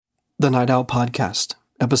The Night Owl Podcast,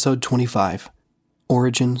 Episode 25,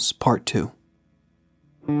 Origins, Part 2.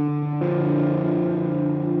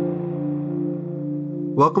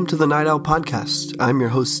 Welcome to the Night Owl Podcast. I'm your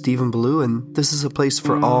host, Stephen Ballou, and this is a place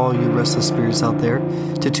for all you restless spirits out there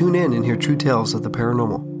to tune in and hear true tales of the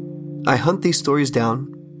paranormal. I hunt these stories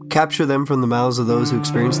down, capture them from the mouths of those who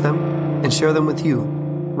experience them, and share them with you,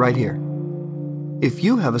 right here. If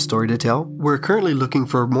you have a story to tell, we're currently looking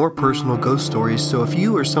for more personal ghost stories, so if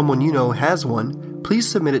you or someone you know has one, please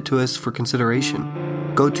submit it to us for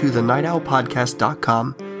consideration. Go to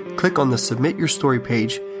thenightowlpodcast.com, click on the Submit Your Story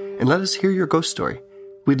page, and let us hear your ghost story.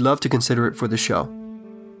 We'd love to consider it for the show.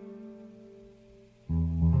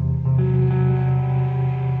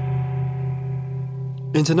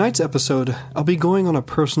 In tonight's episode, I'll be going on a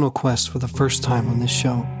personal quest for the first time on this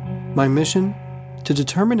show. My mission? To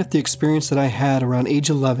determine if the experience that I had around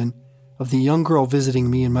age 11 of the young girl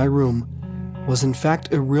visiting me in my room was in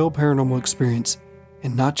fact a real paranormal experience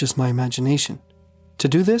and not just my imagination. To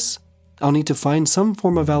do this, I'll need to find some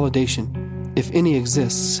form of validation, if any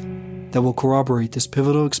exists, that will corroborate this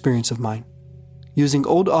pivotal experience of mine. Using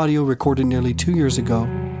old audio recorded nearly 2 years ago,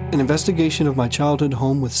 an investigation of my childhood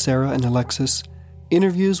home with Sarah and Alexis,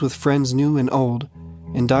 interviews with friends new and old,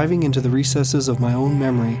 and diving into the recesses of my own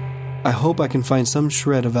memory, I hope I can find some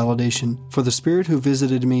shred of validation for the spirit who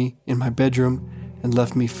visited me in my bedroom and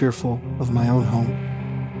left me fearful of my own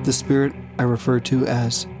home. The spirit I refer to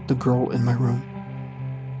as the girl in my room.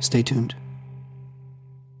 Stay tuned.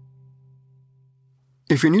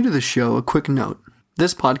 If you're new to the show, a quick note.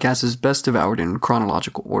 This podcast is best devoured in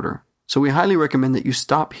chronological order, so we highly recommend that you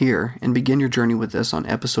stop here and begin your journey with us on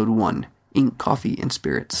Episode 1, Ink, Coffee, and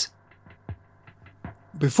Spirits.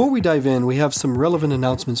 Before we dive in, we have some relevant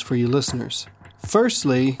announcements for you listeners.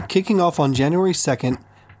 Firstly, kicking off on January 2nd,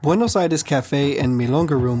 Buenos Aires Cafe and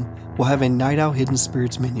Milonga Room will have a Night Owl Hidden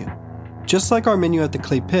Spirits menu. Just like our menu at the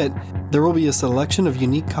Clay Pit, there will be a selection of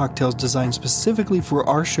unique cocktails designed specifically for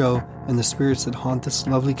our show and the spirits that haunt this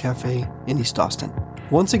lovely cafe in East Austin.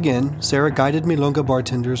 Once again, Sarah guided Milonga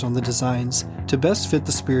bartenders on the designs to best fit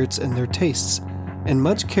the spirits and their tastes, and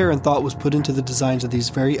much care and thought was put into the designs of these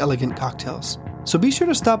very elegant cocktails. So be sure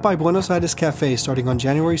to stop by Buenos Aires Cafe starting on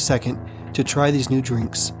January 2nd to try these new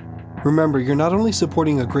drinks. Remember, you're not only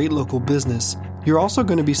supporting a great local business, you're also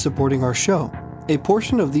going to be supporting our show. A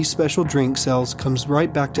portion of these special drink sales comes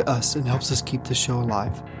right back to us and helps us keep the show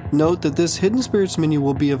alive. Note that this Hidden Spirits menu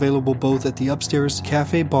will be available both at the upstairs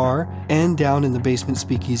cafe bar and down in the basement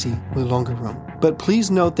speakeasy Milonga Room. But please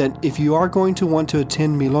note that if you are going to want to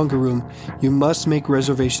attend Milonga Room, you must make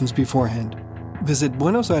reservations beforehand. Visit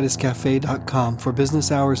buenosairescafe.com for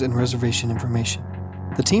business hours and reservation information.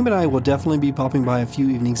 The team and I will definitely be popping by a few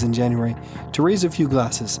evenings in January to raise a few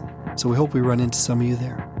glasses, so we hope we run into some of you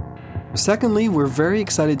there. Secondly, we're very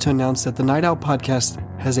excited to announce that the Night Owl Podcast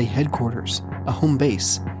has a headquarters, a home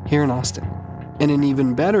base, here in Austin. And in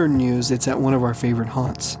even better news, it's at one of our favorite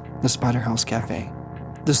haunts, the Spider House Cafe.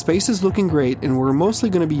 The space is looking great, and we're mostly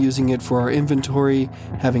going to be using it for our inventory,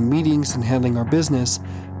 having meetings, and handling our business,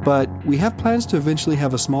 but we have plans to eventually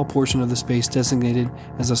have a small portion of the space designated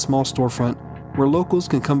as a small storefront where locals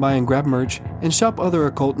can come by and grab merch and shop other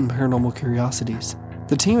occult and paranormal curiosities.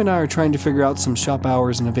 The team and I are trying to figure out some shop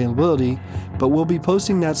hours and availability, but we'll be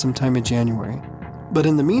posting that sometime in January. But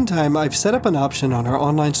in the meantime, I've set up an option on our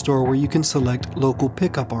online store where you can select local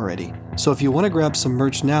pickup already. So if you want to grab some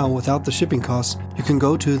merch now without the shipping costs, you can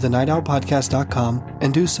go to thenightowlpodcast.com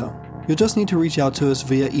and do so. You'll just need to reach out to us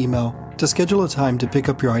via email to schedule a time to pick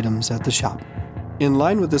up your items at the shop. In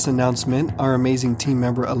line with this announcement, our amazing team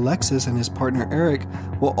member Alexis and his partner Eric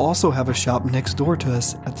will also have a shop next door to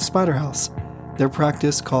us at the Spider House. Their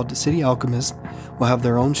practice, called City Alchemist, will have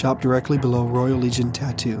their own shop directly below Royal Legion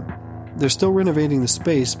Tattoo. They're still renovating the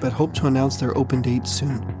space, but hope to announce their open date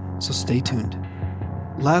soon, so stay tuned.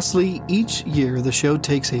 Lastly, each year the show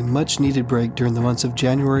takes a much-needed break during the months of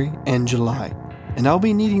January and July, and I'll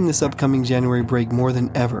be needing this upcoming January break more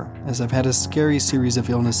than ever, as I've had a scary series of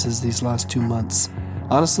illnesses these last 2 months.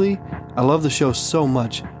 Honestly, I love the show so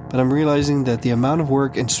much, but I'm realizing that the amount of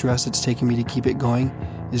work and stress it's taking me to keep it going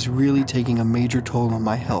is really taking a major toll on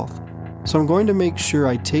my health. So I'm going to make sure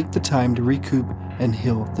I take the time to recoup and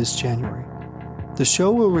heal this January. The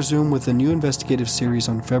show will resume with a new investigative series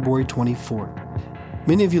on February 24th.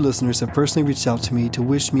 Many of you listeners have personally reached out to me to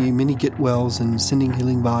wish me many get-wells and sending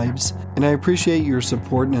healing vibes, and I appreciate your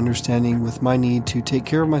support and understanding with my need to take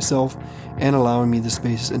care of myself and allowing me the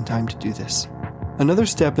space and time to do this. Another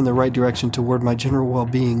step in the right direction toward my general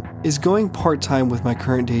well-being is going part-time with my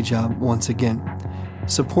current day job once again.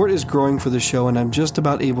 Support is growing for the show, and I'm just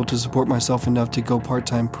about able to support myself enough to go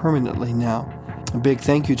part-time permanently now. A big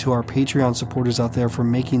thank you to our Patreon supporters out there for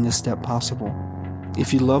making this step possible.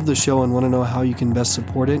 If you love the show and want to know how you can best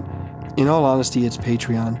support it, in all honesty, it's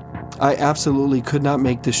Patreon. I absolutely could not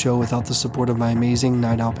make this show without the support of my amazing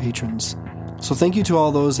Night Owl patrons. So thank you to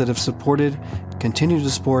all those that have supported, continue to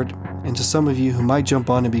support, and to some of you who might jump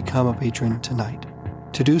on and become a patron tonight.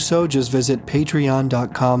 To do so, just visit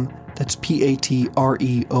patreon.com, that's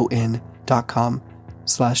patreon.com/The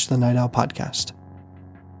Night Owl Podcast.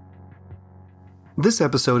 This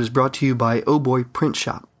episode is brought to you by Oh Boy Print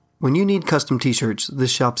Shop. When you need custom t-shirts,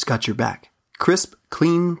 this shop's got your back. Crisp,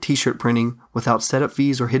 clean t-shirt printing without setup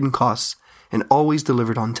fees or hidden costs, and always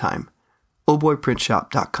delivered on time.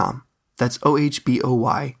 ohboyprintshop.com. That's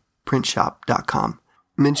OHBOY printshop.com.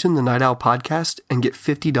 Mention the Night Owl Podcast and get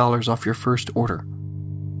 $50 off your first order.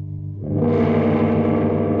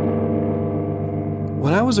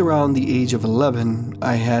 When I was around the age of 11,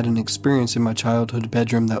 I had an experience in my childhood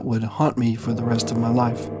bedroom that would haunt me for the rest of my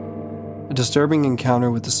life. A disturbing encounter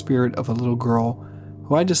with the spirit of a little girl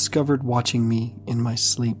who I discovered watching me in my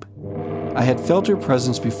sleep. I had felt her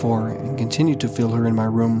presence before and continued to feel her in my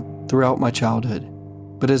room throughout my childhood.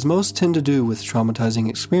 But as most tend to do with traumatizing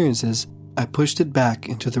experiences, I pushed it back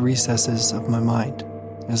into the recesses of my mind.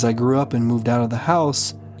 As I grew up and moved out of the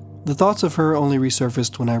house, the thoughts of her only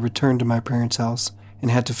resurfaced when I returned to my parents' house and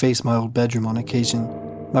had to face my old bedroom on occasion.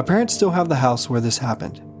 My parents still have the house where this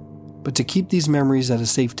happened. But to keep these memories at a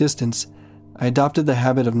safe distance, I adopted the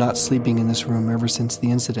habit of not sleeping in this room ever since the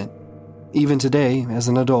incident. Even today, as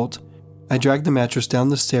an adult, I drag the mattress down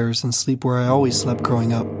the stairs and sleep where I always slept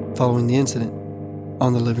growing up following the incident,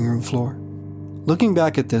 on the living room floor. Looking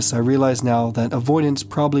back at this, I realize now that avoidance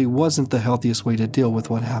probably wasn't the healthiest way to deal with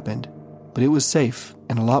what happened, but it was safe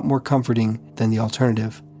and a lot more comforting than the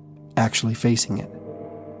alternative, actually facing it.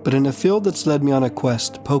 But in a field that's led me on a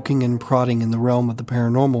quest, poking and prodding in the realm of the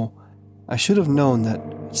paranormal, I should have known that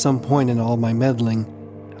at some point in all my meddling,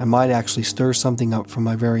 I might actually stir something up from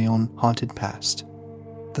my very own haunted past.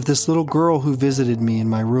 That this little girl who visited me in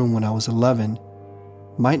my room when I was 11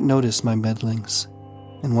 might notice my meddlings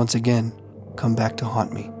and once again come back to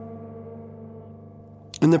haunt me.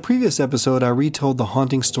 In the previous episode, I retold the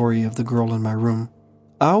haunting story of the girl in my room.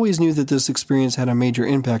 I always knew that this experience had a major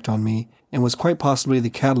impact on me and was quite possibly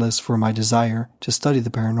the catalyst for my desire to study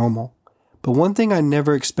the paranormal. But one thing I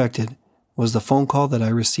never expected was the phone call that I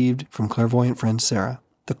received from clairvoyant friend Sarah.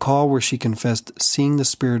 The call where she confessed seeing the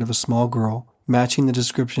spirit of a small girl matching the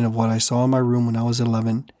description of what I saw in my room when I was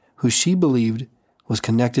 11, who she believed was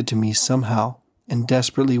connected to me somehow and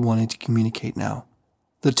desperately wanted to communicate now.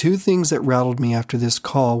 The two things that rattled me after this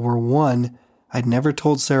call were, one, I'd never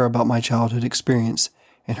told Sarah about my childhood experience,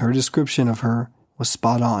 and her description of her was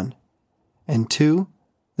spot on. And two,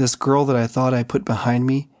 this girl that I thought I put behind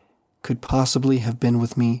me could possibly have been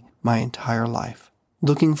with me my entire life,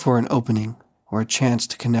 looking for an opening or a chance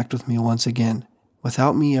to connect with me once again,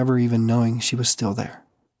 without me ever even knowing she was still there.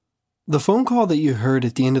 The phone call that you heard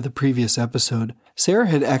at the end of the previous episode, Sarah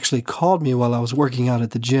had actually called me while I was working out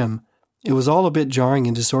at the gym. It was all a bit jarring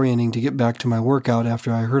and disorienting to get back to my workout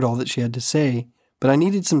after I heard all that she had to say, but I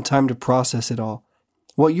needed some time to process it all.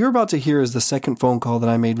 What you're about to hear is the second phone call that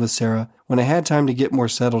I made with Sarah when I had time to get more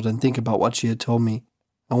settled and think about what she had told me.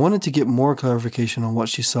 I wanted to get more clarification on what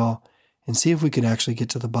she saw and see if we could actually get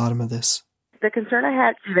to the bottom of this. The concern I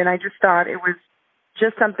had, Stephen, I just thought it was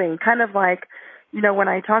just something kind of like, when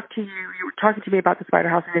I talked to you, you were talking to me about the spider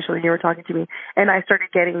house initially, and you were talking to me, and I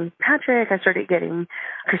started getting Patrick, I started getting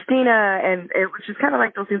Christina, and it was just kind of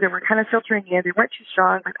like those things that were kind of filtering in. They weren't too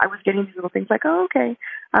strong, but I was getting these little things like, oh, okay,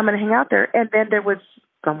 I'm going to hang out there. And then there was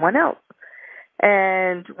someone else.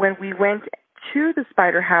 And when we went to the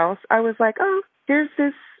spider house, I was like, oh, here's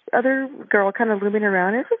this other girl kind of looming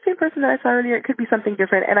around. It's the same person that I saw earlier. It could be something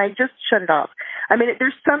different. And I just shut it off. I mean,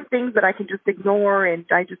 there's some things that I can just ignore, and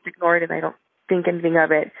I just ignore it, and I don't think anything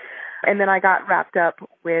of it. And then I got wrapped up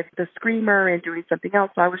with the screamer and doing something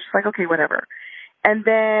else. So I was just like, okay, whatever. And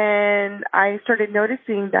then I started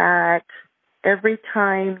noticing that every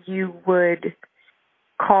time you would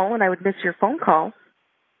call and I would miss your phone call,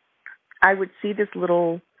 I would see this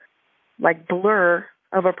little like blur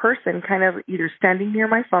of a person kind of either standing near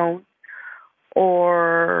my phone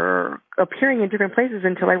or appearing in different places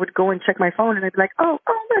until I would go and check my phone and I'd be like, oh,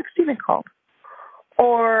 look, Stephen called.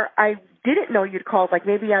 Or I didn't know you'd called, like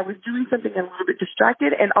maybe I was doing something and a little bit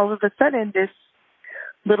distracted, and all of a sudden this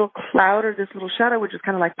little cloud or this little shadow would just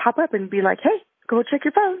kind of like pop up and be like, hey, go check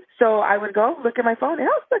your phone. So I would go look at my phone and,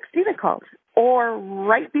 oh, look, Stephen called. Or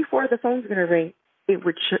right before the phone's going to ring, it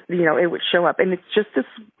would, it would show up. And it's just this,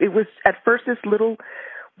 it was at first this little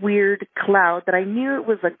weird cloud that I knew it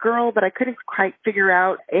was a girl, but I couldn't quite figure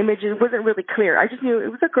out images. It wasn't really clear. I just knew it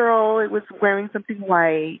was a girl. It was wearing something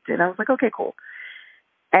white. And I was like, okay, cool.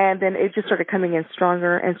 And then it just started coming in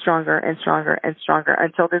stronger and stronger and stronger and stronger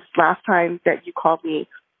until this last time that you called me.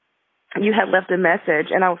 You had left a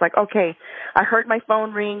message, and I was like, okay. I heard my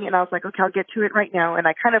phone ring, and I was like, okay, I'll get to it right now. And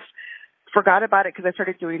I kind of forgot about it because I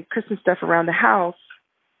started doing Christmas stuff around the house.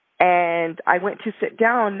 And I went to sit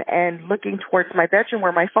down, and looking towards my bedroom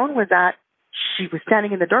where my phone was at, she was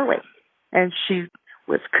standing in the doorway, and she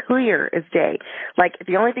was clear as day. Like,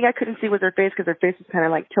 the only thing I couldn't see was her face because her face was kind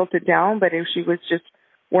of like tilted down, but she was just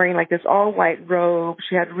wearing like this all white robe.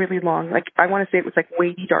 She had really long, like, I want to say it was like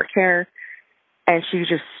wavy dark hair. And she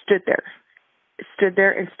just stood there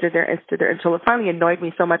until it finally annoyed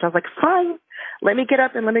me so much. I was like, fine, let me get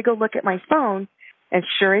up and let me go look at my phone. And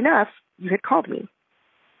sure enough, you had called me.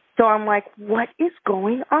 So I'm like, what is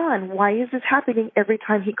going on? Why is this happening every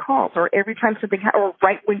time he calls, or every time something or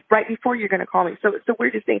right before you're going to call me? So it's the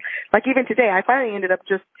weirdest thing. Like, even today, I finally ended up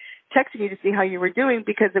just texting you to see how you were doing,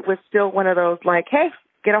 because it was still one of those like, hey,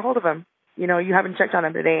 get a hold of him. You know, you haven't checked on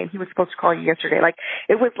him today, and he was supposed to call you yesterday. Like,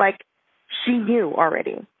 it was like she knew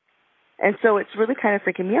already. And so it's really kind of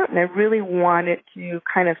freaking me out, and I really wanted to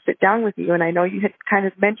kind of sit down with you. And I know you had kind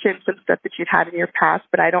of mentioned some stuff that you'd had in your past,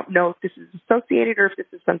 but I don't know if this is associated or if this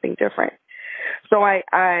is something different. So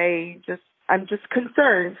I'm just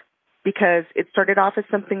concerned, because it started off as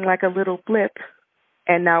something like a little blip,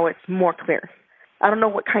 and now it's more clear. I don't know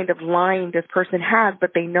what kind of line this person has,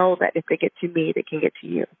 but they know that if they get to me, they can get to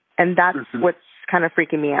you. And that's what's kind of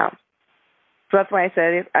freaking me out. So that's why I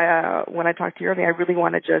said, when I talked to you earlier, I really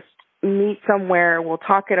want to just meet somewhere. We'll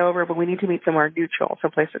talk it over, but we need to meet somewhere neutral,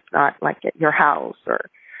 someplace that's not like at your house or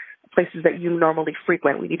places that you normally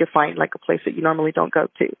frequent. We need to find like a place that you normally don't go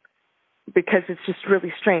to, because it's just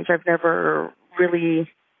really strange. I've never really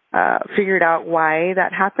figured out why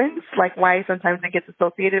that happens, like why sometimes it gets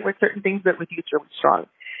associated with certain things, but with you it's really strong.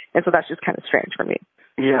 And so that's just kind of strange for me.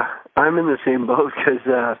 Yeah, I'm in the same boat,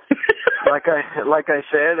 because like I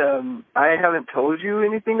said, I haven't told you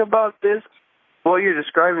anything about this. What you're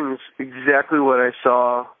describing is exactly what I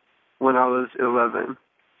saw when I was 11,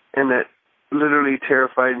 and that literally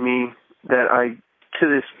terrified me. That to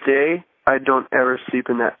this day, I don't ever sleep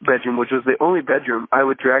in that bedroom, which was the only bedroom. I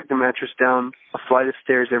would drag the mattress down a flight of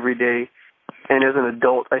stairs every day, and as an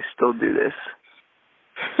adult, I still do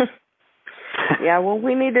this. Yeah, well,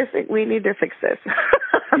 we need to fix this.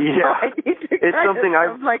 Yeah, it's something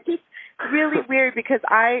I'm like, it's really weird, because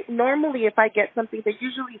I normally, if I get something, they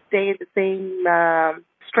usually stay in the same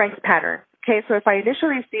strength pattern. Okay, so if I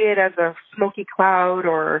initially see it as a smoky cloud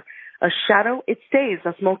or a shadow, it stays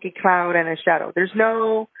a smoky cloud and a shadow. There's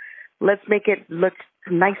no, let's make it look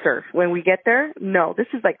nicer when we get there. No, this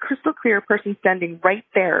is like crystal clear, person standing right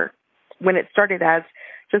there when it started as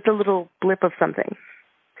just a little blip of something.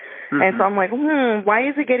 Mm-hmm. And so I'm like, why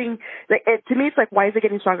is it getting, like, to me, it's like, why is it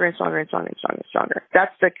getting stronger and stronger and stronger and stronger and stronger?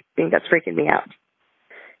 That's the thing that's freaking me out.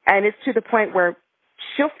 And it's to the point where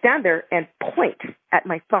she'll stand there and point at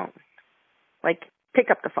my phone. Like, pick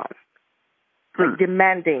up the phone. Like,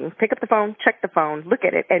 demanding, pick up the phone, check the phone, look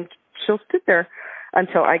at it, and she'll sit there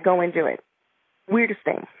until I go and do it. Weirdest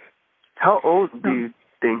thing. How old do you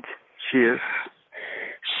think she is?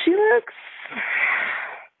 She looks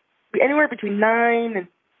anywhere between 9 and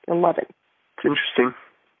 11. It's interesting.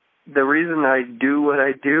 The reason I do what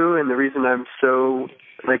I do, and the reason I'm so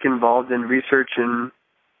involved in research and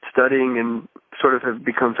studying and sort of have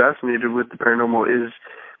become fascinated with the paranormal is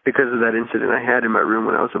because of that incident I had in my room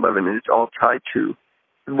when I was 11, and it's all tied to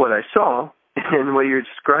what I saw, and what you're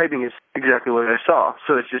describing is exactly what I saw.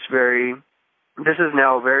 So it's just this is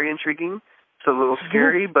now very intriguing. It's a little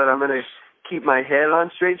scary, but I'm going to keep my head on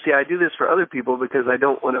straight. See, I do this for other people because I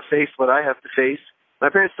don't want to face what I have to face. My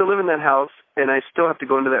parents still live in that house, and I still have to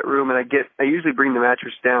go into that room, and I usually bring the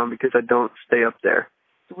mattress down because I don't stay up there.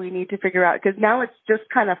 We need to figure out, because now it's just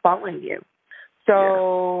kind of following you.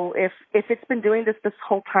 So if it's been doing this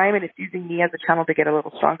whole time and it's using me as a channel to get a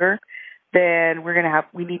little stronger, then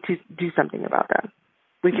we need to do something about that.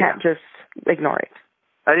 We can't just ignore it.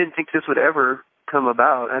 I didn't think this would ever come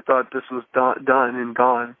about. I thought this was done and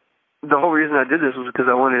gone. The whole reason I did this was because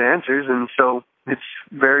I wanted answers, and so it's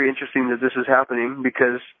very interesting that this is happening,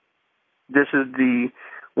 because this is the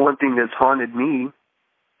one thing that's haunted me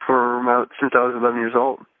since I was 11 years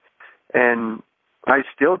old. And I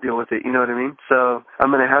still deal with it, you know what I mean? So I'm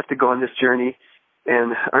going to have to go on this journey,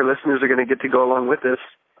 and our listeners are going to get to go along with this.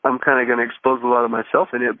 I'm kind of going to expose a lot of myself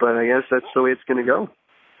in it, but I guess that's the way it's going to go.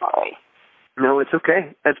 Sorry. No, it's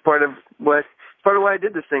okay. That's part of why I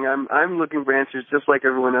did this thing. I'm looking for answers just like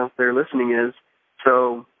everyone else there listening is.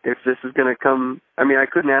 So if this is going to come, I mean, I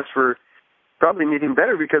couldn't ask for probably anything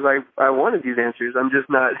better because I wanted these answers. I'm just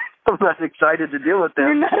not, I'm not excited to deal with them.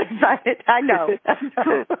 You're not excited. I know.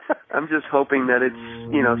 I'm just hoping that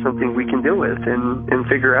it's, you know, something we can deal with and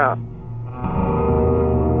figure out.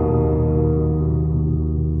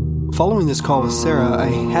 Following this call with Sarah, I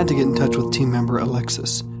had to get in touch with team member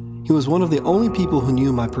Alexis. He was one of the only people who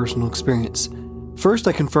knew my personal experience. First,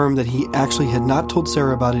 I confirmed that he actually had not told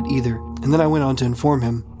Sarah about it either, and then I went on to inform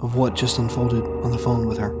him of what just unfolded on the phone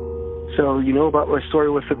with her. So, you know about my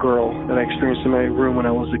story with the girl that I experienced in my room when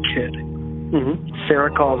I was a kid. Mm-hmm.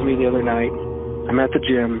 Sarah calls me the other night. I'm at the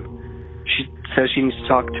gym. She says she needs to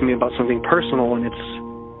talk to me about something personal, and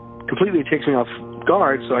it's completely takes me off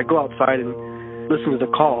guard, so I go outside and listen to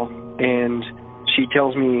the call, and she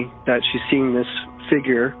tells me that she's seeing this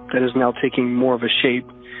figure that is now taking more of a shape,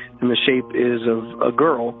 and the shape is of a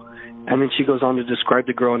girl. And then she goes on to describe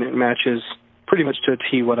the girl, and it matches pretty much to a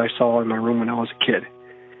T what I saw in my room when I was a kid.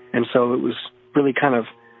 And so it was really kind of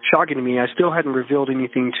shocking to me. I still hadn't revealed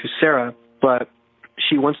anything to Sarah, but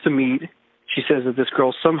she wants to meet. She says that this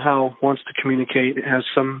girl somehow wants to communicate, has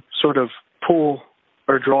some sort of pull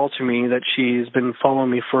or draw to me, that she's been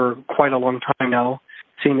following me for quite a long time now,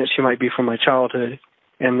 seeing that she might be from my childhood,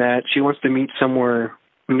 and that she wants to meet somewhere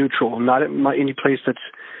neutral, not at any place that's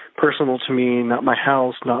personal to me, not my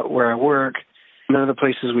house, not where I work, none of the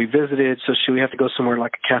places we visited. So should we have to go somewhere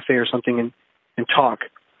like a cafe or something and talk?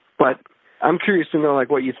 But I'm curious to know,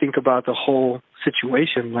 like, what you think about the whole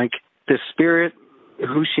situation, like this spirit,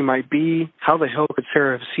 who she might be, how the hell could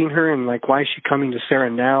Sarah have seen her, and like why is she coming to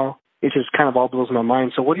Sarah now? It just kind of all blows my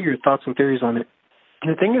mind. So what are your thoughts and theories on it?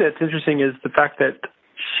 The thing that's interesting is the fact that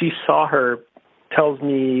she saw her tells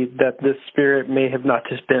me that this spirit may have not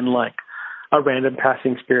just been like a random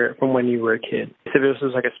passing spirit from when you were a kid. So this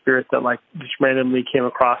was like a spirit that like just randomly came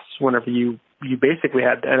across whenever you basically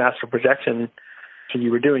had an astral projection. So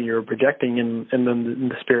you were projecting, and then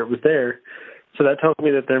the spirit was there. So that tells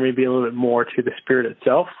me that there may be a little bit more to the spirit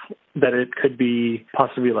itself, that it could be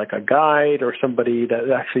possibly like a guide or somebody that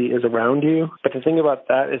actually is around you. But the thing about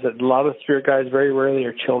that is that a lot of spirit guides very rarely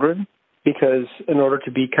are children, because in order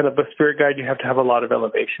to be kind of a spirit guide, you have to have a lot of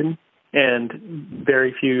elevation. And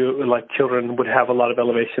very few like children would have a lot of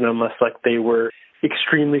elevation unless like they were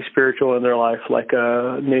extremely spiritual in their life, like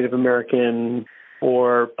a Native American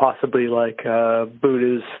or possibly like a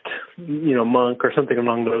Buddhist, monk or something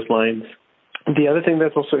along those lines. The other thing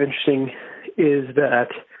that's also interesting is that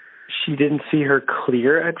she didn't see her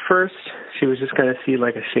clear at first. She was just kind of see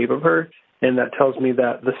like a shape of her. And that tells me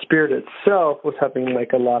that the spirit itself was having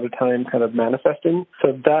like a lot of time kind of manifesting.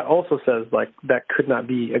 So that also says like that could not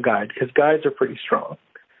be a guide, because guides are pretty strong.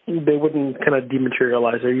 They wouldn't kind of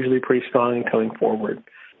dematerialize. They're usually pretty strong and coming forward.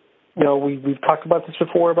 We've talked about this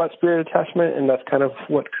before about spirit attachment, and that's kind of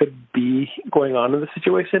what could be going on in the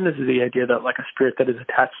situation, is the idea that like a spirit that is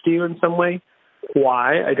attached to you in some way.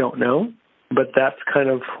 Why? I don't know. But that's kind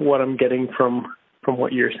of what I'm getting from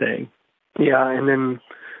what you're saying. Yeah, and then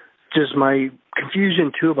just my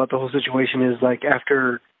confusion too about the whole situation is like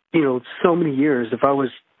after, so many years, if I was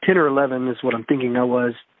 10 or 11 is what I'm thinking I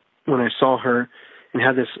was when I saw her and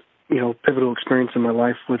had this, pivotal experience in my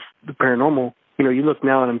life with the paranormal. You look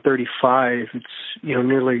now and I'm 35, it's,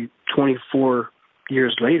 nearly 24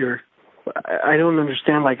 years later. I don't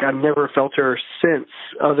understand, like I've never felt her since,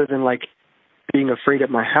 other than like being afraid at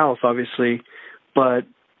my house, obviously. But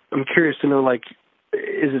I'm curious to know, like,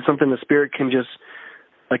 is it something the spirit can just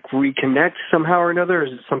like reconnect somehow or another?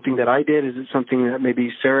 Is it something that I did? Is it something that maybe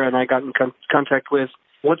Sarah and I got in contact with?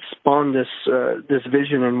 What spawned this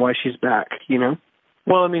vision and why she's back,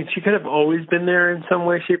 Well, I mean, she could have always been there in some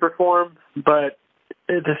way, shape, or form, but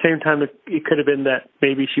at the same time, it could have been that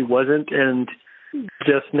maybe she wasn't, and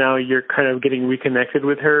just now you're kind of getting reconnected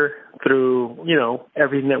with her through,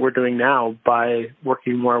 everything that we're doing now by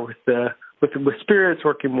working more with spirits,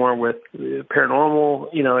 working more with paranormal,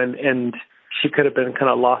 and she could have been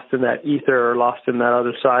kind of lost in that ether or lost in that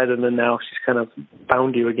other side, and then now she's kind of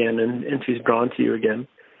found you again, and she's drawn to you again.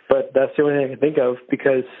 But that's the only thing I can think of,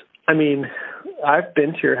 because, I mean, I've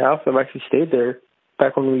been to your house. I've actually stayed there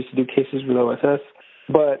back when we used to do cases with OSS,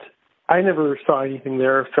 but I never saw anything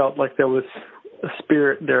there or felt like there was a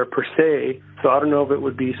spirit there per se. So I don't know if it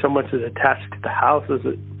would be so much as attached to the house as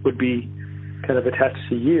it would be kind of attached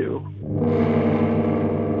to you.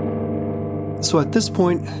 So at this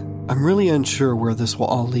point, I'm really unsure where this will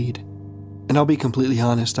all lead. And I'll be completely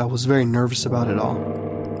honest, I was very nervous about it all.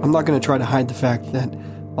 I'm not going to try to hide the fact that,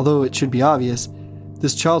 although it should be obvious,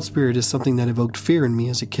 this child spirit is something that evoked fear in me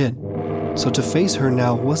as a kid. So to face her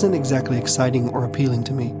now wasn't exactly exciting or appealing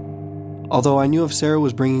to me. Although I knew if Sarah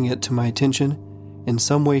was bringing it to my attention, in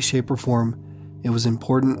some way, shape, or form, it was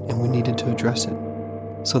important and we needed to address it.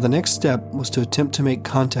 So the next step was to attempt to make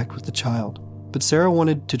contact with the child. But Sarah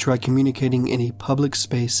wanted to try communicating in a public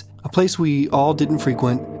space, a place we all didn't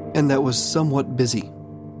frequent, and that was somewhat busy.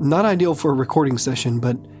 Not ideal for a recording session,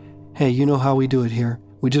 but hey, you know how we do it here.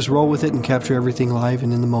 We just roll with it and capture everything live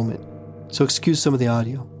and in the moment. So excuse some of the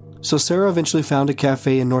audio. So Sarah eventually found a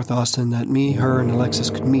cafe in North Austin that me, her, and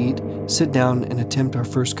Alexis could meet, sit down, and attempt our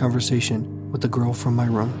first conversation with the girl from my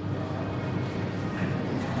room.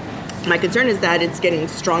 My concern is that it's getting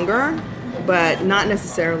stronger, but not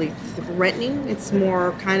necessarily threatening. It's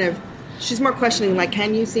more kind of, she's more questioning, like,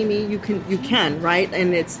 can you see me? You can, right?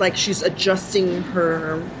 And it's like she's adjusting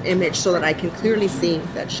her image so that I can clearly see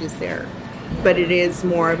that she's there. But it is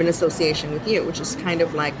more of an association with you, which is kind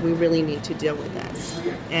of like, we really need to deal with this.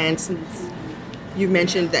 And since you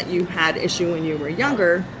mentioned that you had issue when you were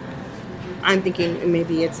younger, I'm thinking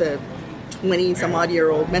maybe it's a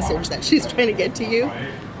 20-some-odd-year-old message that she's trying to get to you,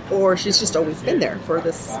 or she's just always been there for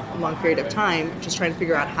this long period of time, just trying to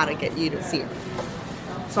figure out how to get you to see her.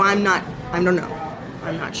 So I don't know.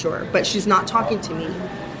 I'm not sure. But she's not talking to me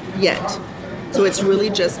yet. So it's really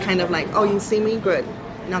just kind of like, oh, you see me? Good.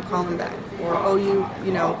 Now call him back. Or, oh,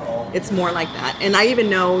 you know, it's more like that. And I even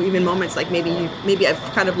know, even moments like maybe I've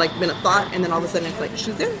kind of like been a thought, and then all of a sudden it's like,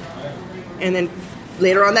 she's there. And then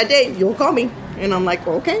later on that day, you'll call me. And I'm like,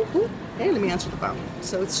 well, okay, cool. Hey, let me answer the phone.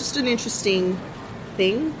 So it's just an interesting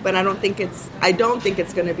thing, but I don't think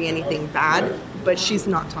it's going to be anything bad, but she's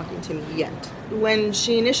not talking to me yet. When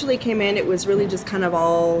she initially came in, it was really just kind of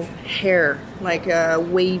all hair, like a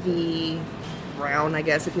wavy brown, I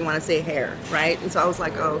guess, if you want to say hair, right? And so I was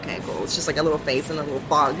like, oh, okay, cool. It's just like a little face and a little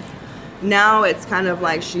fog. Now it's kind of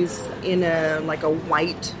like she's in a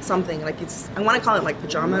white something, like I want to call it like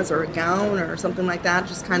pajamas or a gown or something like that,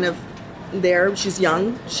 just kind of there. She's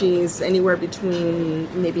young. She's anywhere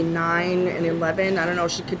between maybe 9 and 11. I don't know.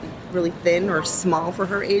 She could be really thin or small for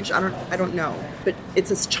her age. I don't know. But it's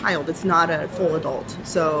a child. It's not a full adult.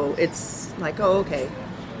 So it's like, oh, okay.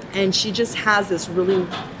 And she just has this really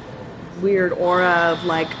weird aura of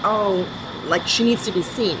like, oh, like she needs to be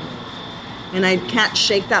seen. And I can't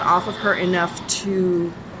shake that off of her enough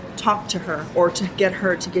to talk to her or to get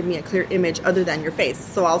her to give me a clear image other than your face.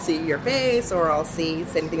 So I'll see your face, or I'll see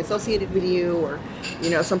anything associated with you, or,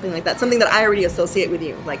 you know, something like that. Something that I already associate with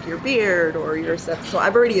you, like your beard or your stuff. So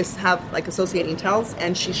I've already have like associating tells,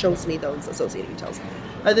 and she shows me those associating tells.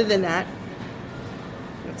 Other than that,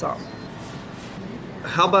 that's all.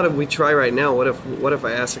 How about if we try right now? What if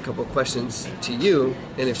I ask a couple questions to you,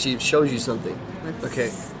 and if she shows you something?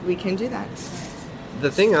 Okay. We can do that.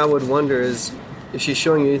 The thing I would wonder is if she's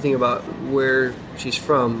showing you anything about where she's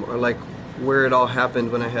from, or like where it all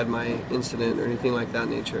happened when I had my incident, or anything like that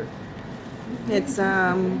nature. It's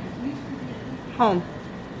home.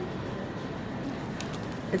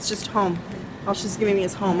 It's just home. All she's giving me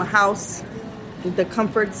is home. A house, the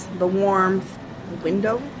comforts, the warmth, the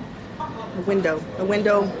window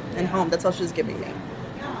and home. That's all she's giving me.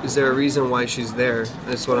 Is there a reason why she's there?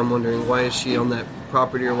 That's what I'm wondering. Why is she on that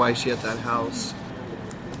property, or why is she at that house?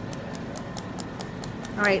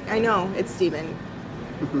 All right, I know it's Steven.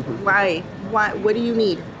 Why? What do you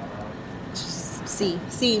need? Just see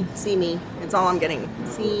me. It's all I'm getting.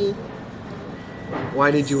 See.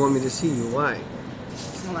 Why did you want me to see you? Why?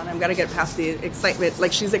 Hold on, I've got to get past the excitement.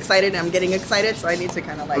 Like, she's excited, and I'm getting excited, so I need to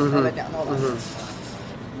kind of like slow it down. Hold on.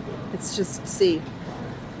 It's just see.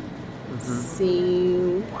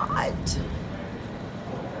 See what?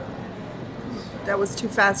 That was too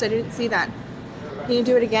fast. I didn't see that. Can you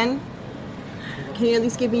do it again? Can you at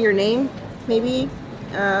least give me your name, maybe?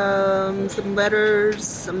 Some letters,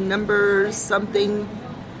 some numbers, something.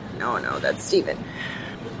 No, that's Steven.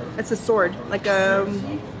 It's a sword, like I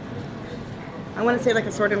want to say like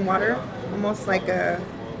a sword in water, almost like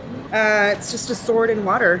it's just a sword in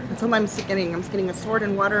water. That's all I'm getting. I'm getting a sword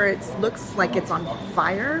in water. It looks like it's on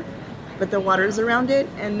fire, but the water's around it.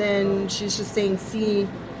 And then she's just saying, see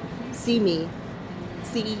me,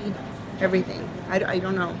 see everything. I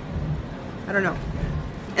don't know.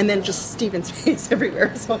 And then just Steven's face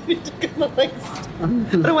everywhere. So I need to kind of like,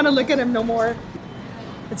 I don't want to look at him no more.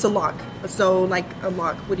 It's a lock. So like a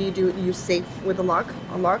lock. What do? You safe with a lock?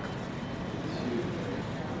 A lock?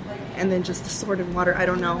 And then just the sword in water. I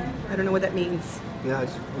don't know what that means. Yeah,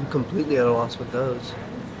 I'm completely at a loss with those.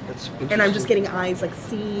 That's interesting. And I'm just getting eyes, like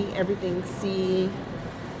see everything, see,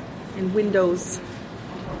 and windows.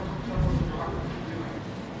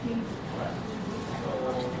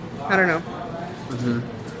 I don't know.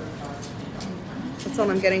 That's all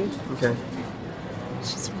I'm getting. Okay.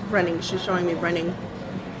 She's running. She's showing me running.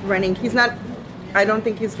 He's not. I don't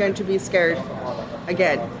think he's going to be scared.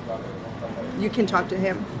 again, you can talk to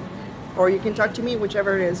him, or you can talk to me,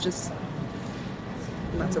 whichever it is. Just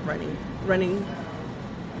lots of running.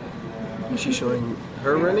 Is she showing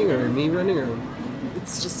her running or me running, or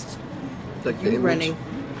It's just like the you image? running.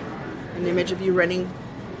 An image of you running.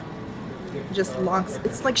 Just locks.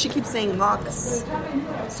 It's like she keeps saying locks,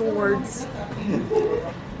 swords,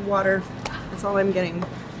 water. That's all I'm getting.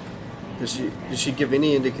 Did she give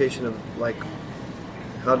any indication of like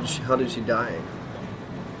how did she die?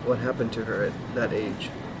 What happened to her at that age?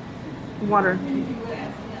 Water,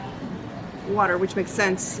 which makes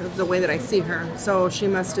sense of the way that I see her. So she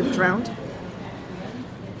must have drowned.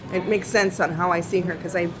 It makes sense on how I see her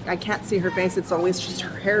because I can't see her face. It's always just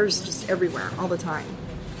her hair's just everywhere all the time.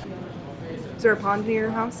 Is there a pond near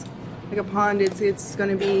your house? Like a pond, it's going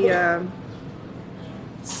to be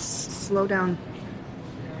slow down.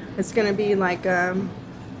 It's going to be like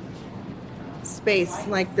space.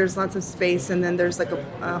 Like there's lots of space, and then there's like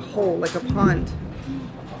a hole, like a pond.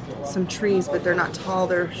 Some trees, but they're not tall.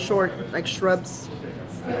 They're short, like shrubs.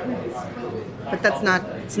 But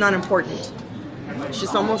it's not important. It's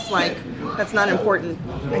just almost like that's not important.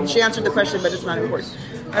 And she answered the question, but it's not important.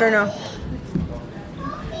 I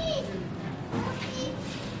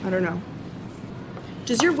don't know.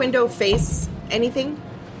 Does your window face anything?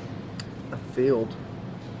 A field.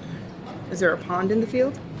 Is there a pond in the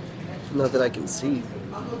field? Not that I can see,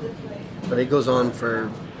 but it goes on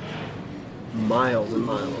for miles and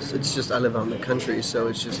miles. It's just I live out in the country, so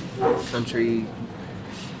it's just country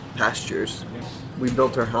pastures. We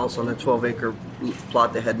built our house on a 12-acre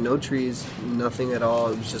plot that had no trees, nothing at all.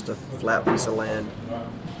 It was just a flat piece of land.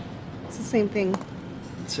 It's the same thing.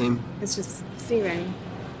 Same. It's just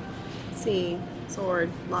sea,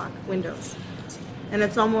 sword, lock, windows. And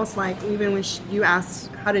it's almost like even when you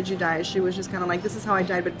asked, how did you die? She was just kind of like, this is how I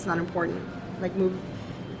died, but it's not important. Like, move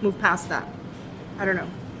past that. I don't know.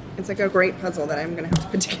 It's like a great puzzle that I'm going to have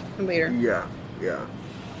to put together later. Yeah.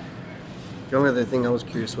 The only other thing I was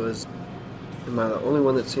curious was, am I the only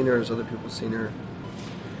one that's seen her, or has other people seen her?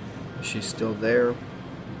 Is she still there?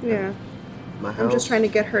 Yeah. My house? I'm just trying to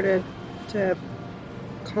get her to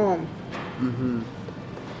calm. Mm-hmm.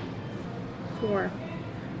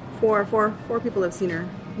 Four people have seen her.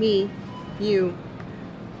 Me, you,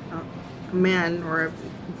 a man or a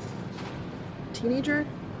teenager,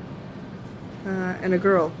 and a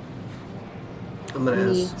girl. I'm gonna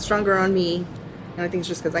Me, ask. stronger on me, and I think it's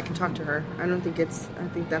just because I can talk to her. I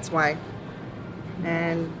think that's why.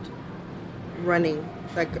 And running,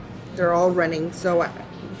 like they're all running, so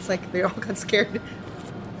it's like they all got scared.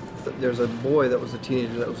 There's a boy that was a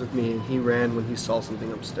teenager that was with me, and he ran when he saw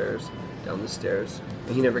something upstairs, down the stairs.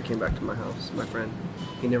 And he never came back to my house, my friend.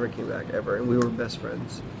 He never came back, ever. And we were best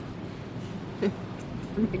friends. It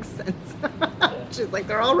makes sense. She's like,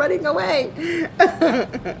 they're all running away.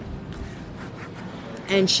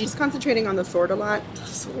 And she's concentrating on the sword a lot.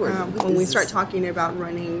 Sword? When we start talking about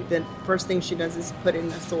running, the first thing she does is put in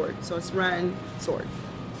the sword. So it's run, sword.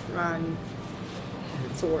 Run,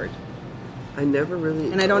 sword. I never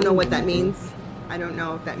really... And I don't know what that means. I don't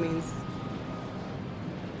know if that means...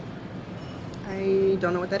 I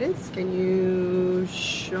don't know what that is. Can you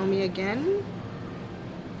show me again?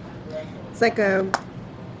 It's like a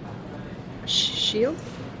shield.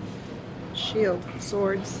 Shield,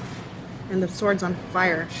 swords, and the sword's on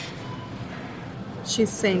fire. She's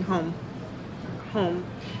saying home. Home.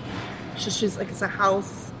 She's like, it's a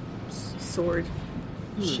house, sword,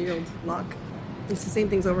 shield, lock. It's the same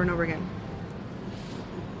things over and over again.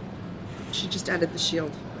 She just added the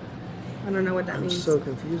shield. I don't know what that means. I'm so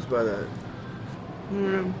confused by that. I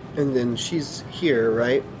don't know. And then she's here,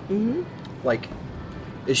 right? Mm-hmm. Like,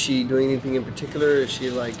 is she doing anything in particular? Is she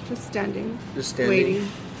like... Just standing. Just standing? Waiting.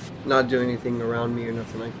 Not doing anything around me or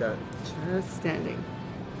nothing like that? Just standing.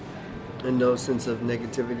 And no sense of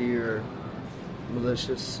negativity or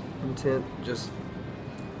malicious intent? Just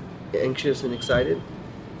anxious and excited?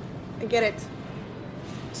 I get it.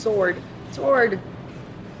 Sword.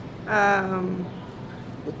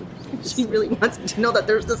 She really wants to know that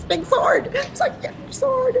there's this big sword. It's like, yeah,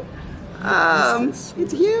 sword.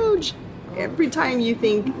 It's huge. Every time you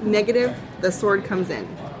think negative, the sword comes in.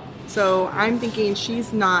 So I'm thinking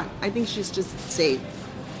she's not, I think she's just safe.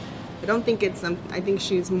 I don't think it's, I think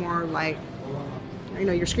she's more like, I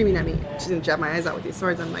know you're screaming at me. She's going to jab my eyes out with these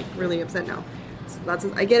swords. I'm like really upset now.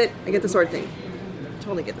 I get it. I get the sword thing.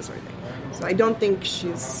 Totally get the sword thing. So I don't think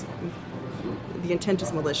the intent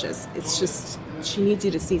is malicious. It's just, she needs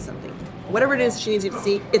you to see something. Whatever it is she needs you to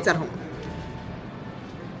see, it's at home.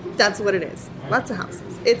 That's what it is. Lots of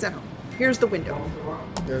houses. It's at home. Here's the window.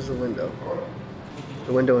 There's the window.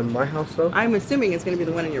 The window in my house, though? I'm assuming it's going to be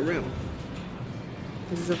the one in your room.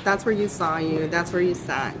 Because if that's where you saw you, that's where you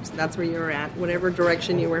sat, that's where you were at, whatever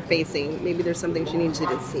direction you were facing, maybe there's something she needs you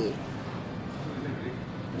to see.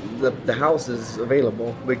 The house is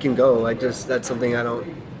available. We can go. That's something I don't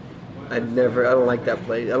like that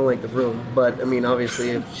place. I don't like the room. But I mean, obviously,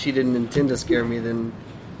 if she didn't intend to scare me, then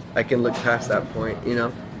I can look past that point, you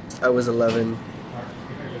know? I was 11.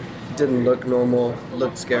 Didn't look normal.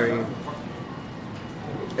 Looked scary.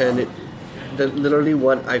 And literally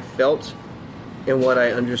what I felt and what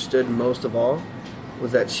I understood most of all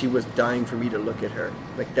was that she was dying for me to look at her.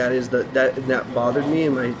 Like that bothered me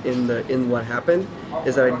in what happened,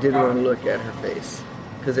 is that I didn't want to look at her face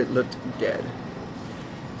because it looked dead.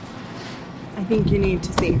 I think you need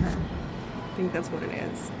to see her. I think that's what it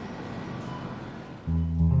is.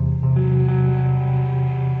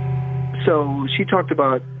 So she talked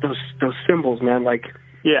about those symbols, man. Like,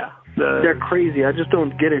 Yeah. they're crazy. I just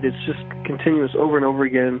don't get it. It's just continuous over and over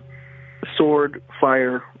again. Sword,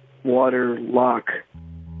 fire, water, lock,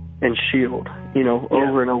 and shield,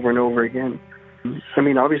 over and over and over again. I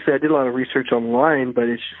mean, obviously I did a lot of research online, but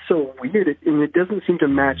it's just so weird. And it doesn't seem to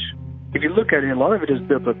match. If you look at it, a lot of it is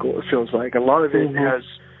biblical, it feels like. A lot of it has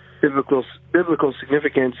biblical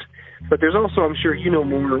significance. But there's also, I'm sure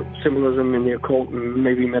more symbolism in the occult and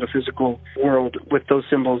maybe metaphysical world with those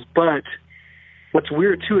symbols. But what's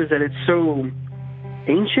weird, too, is that it's so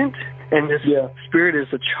ancient. And this spirit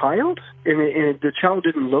is a child, and the child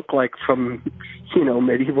didn't look like from,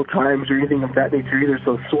 medieval times or anything of that nature either.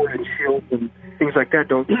 So sword and shield and things like that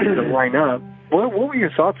don't seem to line up. What were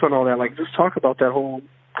your thoughts on all that? Like, just talk about that whole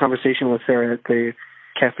conversation with Sarah at the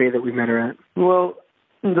cafe that we met her at. Well,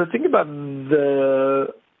 the thing about the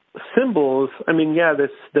symbols, I mean,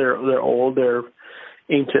 they're old, they're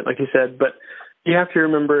ancient, like you said, but you have to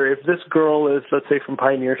remember, if this girl is, let's say, from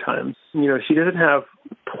pioneer times, she doesn't have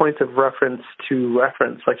points of reference to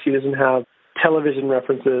reference. Like, she doesn't have television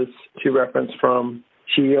references to reference from.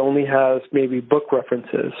 She only has maybe book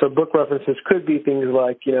references. So book references could be things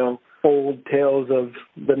like, old tales of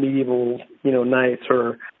the medieval, knights,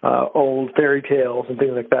 or old fairy tales and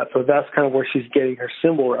things like that. So that's kind of where she's getting her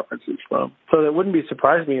symbol references from. So it wouldn't be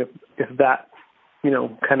surprised me if that,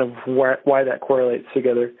 kind of why that correlates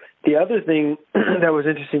together. The other thing that was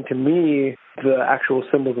interesting to me, the actual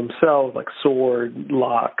symbols themselves, like sword,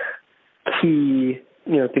 lock, key,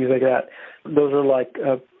 things like that. Those are like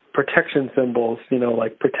protection symbols,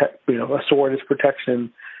 like a sword is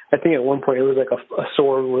protection. I think at one point it was like a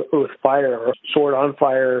sword with fire, or a sword on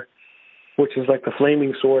fire, which is like the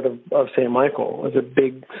flaming sword of St. Michael. It's a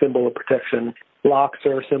big symbol of protection. Locks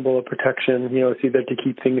are a symbol of protection. It's either to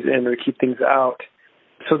keep things in or keep things out.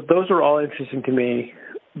 So those are all interesting to me,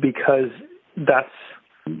 because that's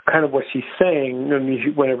kind of what she's saying.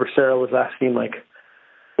 Whenever Sarah was asking, like,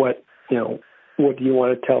 what do you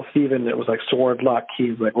want to tell Stephen? It was like sword, lock,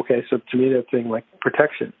 keys. Like, okay, so to me that's saying like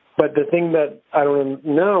protection. But the thing that I don't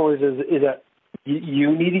know is that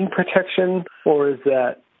you needing protection, or is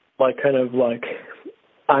that like kind of like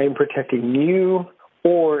I'm protecting you,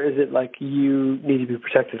 or is it like you need to be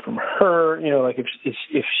protected from her? Like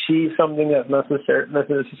if she's something that's not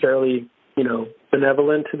necessarily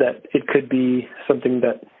benevolent, that it could be something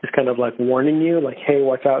that is kind of like warning you, like, hey,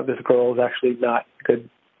 watch out, this girl is actually not good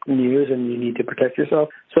news and you need to protect yourself.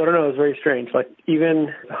 So I don't know, it's very strange. Like even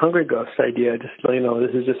the hungry ghost idea, just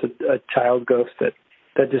this is just a child ghost that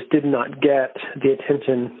just did not get the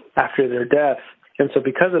attention after their death. And so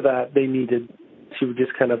because of that, she would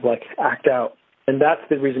just kind of like act out. And that's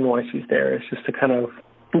the reason why she's there. It's just to kind of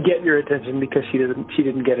get your attention, because she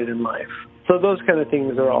didn't get it in life. So those kind of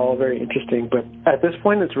things are all very interesting. But at this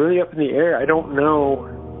point, it's really up in the air. I don't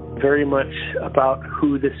know very much about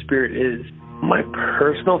who this spirit is. My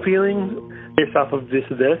personal feelings, based off of this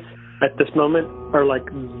at this moment, are like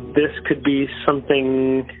this could be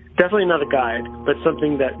something, definitely not a guide, but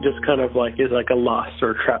something that just kind of like is like a lost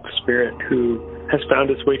or trapped spirit who has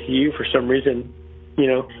found its way to you for some reason.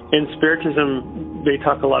 In Spiritism, they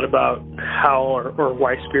talk a lot about how or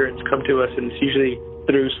why spirits come to us, and it's usually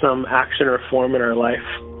through some action or form in our life.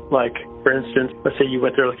 Like, for instance, let's say you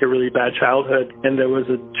went through like a really bad childhood and there was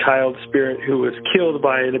a child spirit who was killed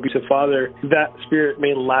by an abusive father. That spirit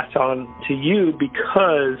may latch on to you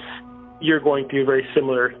because you're going through a very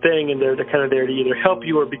similar thing, and they're kind of there to either help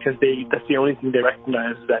you or because that's the only thing they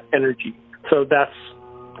recognize is that energy. So that's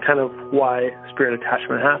kind of why spirit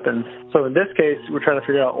attachment happens. So in this case, we're trying to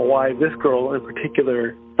figure out why this girl in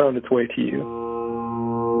particular found its way to you.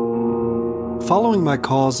 Following my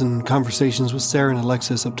calls and conversations with Sarah and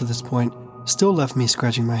Alexis up to this point still left me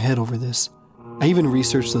scratching my head over this. I even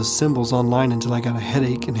researched those symbols online until I got a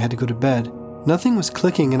headache and had to go to bed, Nothing was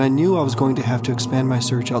clicking, and I knew I was going to have to expand my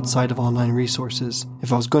search outside of online resources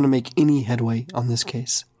if I was going to make any headway on this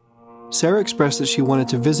case. Sarah expressed that she wanted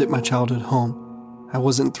to visit my childhood home. I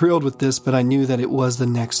wasn't thrilled with this, but I knew that it was the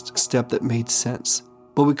next step that made sense.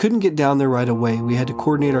 But we couldn't get down there right away. We had to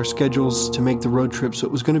coordinate our schedules to make the road trip, so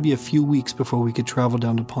it was going to be a few weeks before we could travel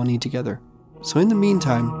down to Pawnee together. So in the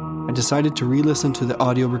meantime, I decided to re-listen to the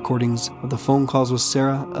audio recordings of the phone calls with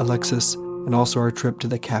Sarah, Alexis, and also our trip to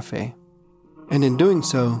the cafe. And in doing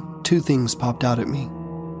so, two things popped out at me.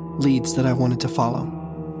 Leads that I wanted to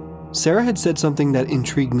follow. Sarah had said something that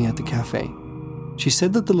intrigued me at the cafe. She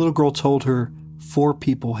said that the little girl told her 4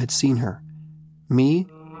 people had seen her. Me,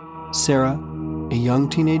 Sarah, a young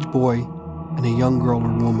teenage boy, and a young girl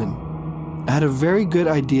or woman. I had a very good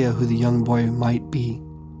idea who the young boy might be.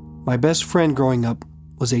 My best friend growing up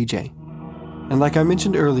was AJ. And like I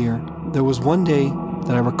mentioned earlier, there was one day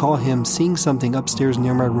that I recall him seeing something upstairs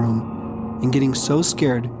near my room and getting so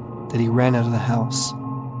scared that he ran out of the house.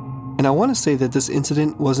 And I want to say that this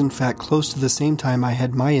incident was in fact close to the same time I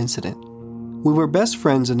had my incident. We were best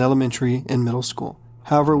friends in elementary and middle school.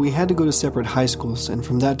 However, we had to go to separate high schools, and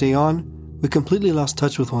from that day on, we completely lost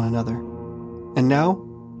touch with one another. And now,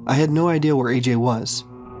 I had no idea where AJ was.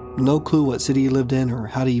 No clue what city he lived in or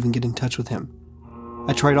how to even get in touch with him.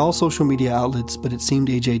 I tried all social media outlets, but it seemed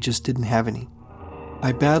AJ just didn't have any.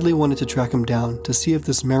 I badly wanted to track him down to see if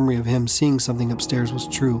this memory of him seeing something upstairs was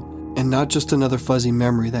true, and not just another fuzzy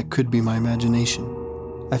memory that could be my imagination.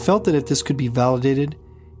 I felt that if this could be validated,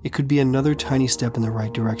 it could be another tiny step in the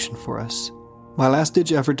right direction for us. My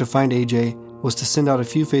last-ditch effort to find AJ was to send out a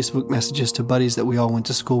few Facebook messages to buddies that we all went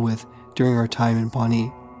to school with during our time in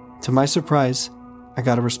Pawnee. To my surprise, I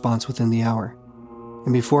got a response within the hour.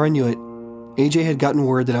 And before I knew it, AJ had gotten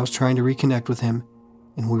word that I was trying to reconnect with him,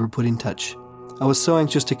 and we were put in touch. I was so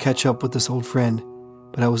anxious to catch up with this old friend,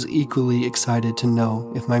 but I was equally excited to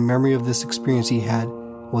know if my memory of this experience he had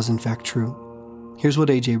was in fact true. Here's what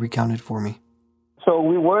AJ recounted for me. So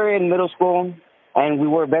we were in middle school, and we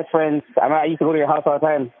were best friends. I used to go to your house all the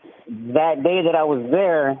time. That day that I was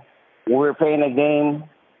there, we were playing a game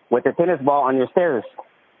with a tennis ball on your stairs.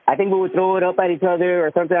 I think we would throw it up at each other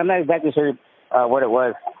or something. I'm not exactly sure what it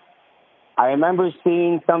was. I remember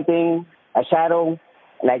seeing something, a shadow,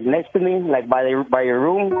 like next to me, like by your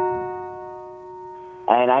room.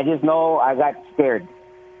 And I just know I got scared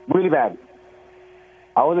really bad.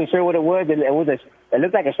 I wasn't sure what it was. It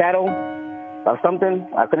looked like a shadow of something.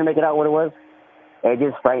 I couldn't make it out what it was. It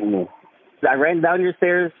just frightened me. I ran down your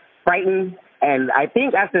stairs, frightened, and I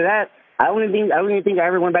think after that, I don't even think I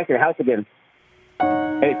ever went back to your house again.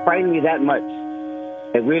 It frightened me that much.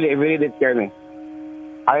 It really did scare me.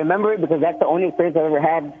 I remember it because that's the only experience I've ever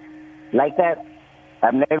had like that.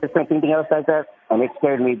 I've never experienced anything else like that, and it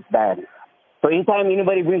scared me bad. So anytime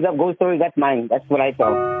anybody brings up ghost stories, that's mine. That's what I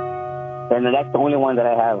tell. And that's the only one that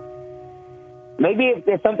I have. Maybe if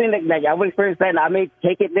there's something like I would experience that, I may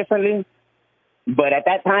take it differently. But at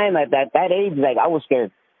that time, at that age, I was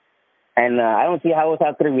scared. And I don't see how else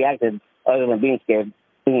I could have reacted other than being scared,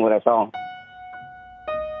 seeing what I saw.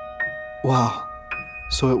 Wow.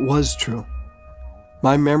 So it was true.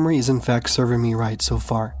 My memory is in fact serving me right so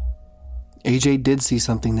far. AJ did see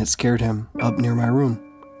something that scared him up near my room.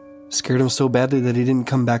 Scared him so badly that he didn't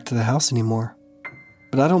come back to the house anymore.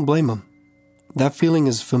 But I don't blame him. That feeling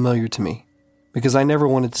is familiar to me, because I never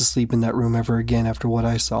wanted to sleep in that room ever again after what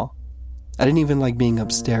I saw. I didn't even like being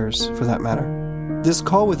upstairs, for that matter. This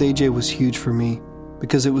call with AJ was huge for me,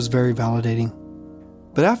 because it was very validating.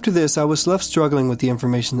 But after this, I was left struggling with the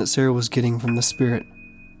information that Sarah was getting from the spirit.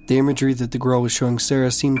 The imagery that the girl was showing Sarah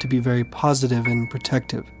seemed to be very positive and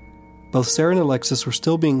protective. Both Sarah and Alexis were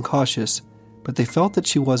still being cautious, but they felt that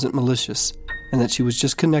she wasn't malicious, and that she was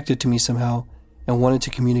just connected to me somehow and wanted to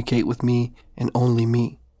communicate with me and only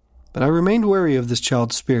me. But I remained wary of this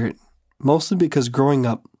child's spirit, mostly because growing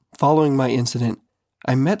up, following my incident,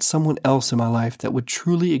 I met someone else in my life that would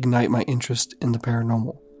truly ignite my interest in the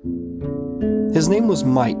paranormal. His name was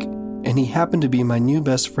Mike, and he happened to be my new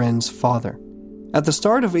best friend's father. At the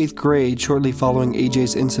start of 8th grade, shortly following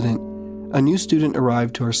AJ's incident, a new student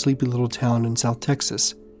arrived to our sleepy little town in South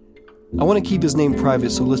Texas. I want to keep his name private,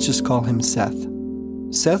 so let's just call him Seth.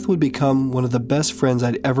 Seth would become one of the best friends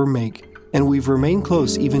I'd ever make, and we've remained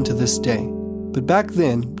close even to this day. But back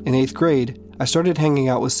then, in 8th grade, I started hanging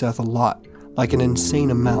out with Seth a lot, like an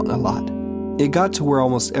insane amount a lot. It got to where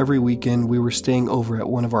almost every weekend we were staying over at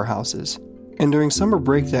one of our houses. And during summer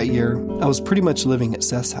break that year, I was pretty much living at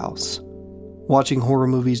Seth's house. Watching horror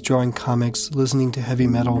movies, drawing comics, listening to heavy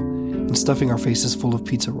metal, and stuffing our faces full of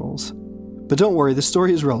pizza rolls. But don't worry, the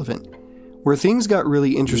story is relevant. Where things got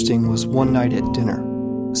really interesting was one night at dinner.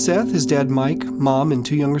 Seth, his dad Mike, mom, and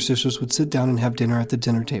two younger sisters would sit down and have dinner at the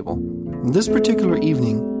dinner table. And this particular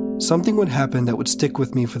evening, something would happen that would stick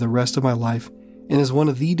with me for the rest of my life and is one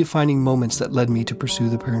of the defining moments that led me to pursue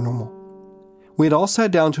the paranormal. We had all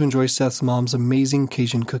sat down to enjoy Seth's mom's amazing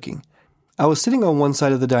Cajun cooking. I was sitting on one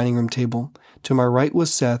side of the dining room table. To my right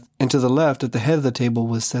was Seth, and to the left at the head of the table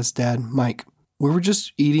was Seth's dad, Mike. We were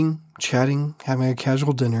just eating, chatting, having a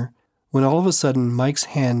casual dinner, when all of a sudden Mike's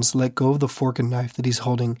hands let go of the fork and knife that he's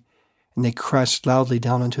holding, and they crashed loudly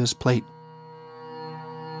down onto his plate.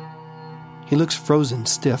 He looks frozen,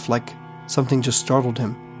 stiff, like something just startled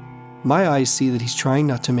him. My eyes see that he's trying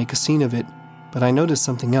not to make a scene of it, but I notice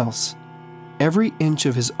something else. Every inch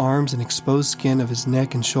of his arms and exposed skin of his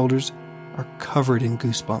neck and shoulders are covered in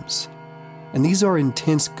goosebumps. And these are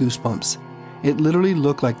intense goosebumps. It literally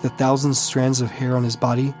looked like the thousand strands of hair on his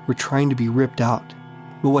body were trying to be ripped out.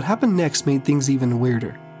 But what happened next made things even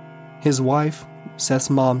weirder. His wife,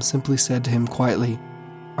 Seth's mom, simply said to him quietly,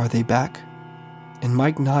 "Are they back?" And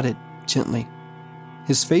Mike nodded gently.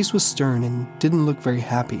 His face was stern and didn't look very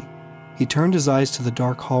happy. He turned his eyes to the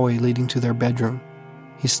dark hallway leading to their bedroom.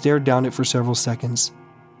 He stared down it for several seconds,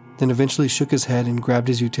 then eventually shook his head and grabbed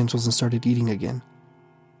his utensils and started eating again.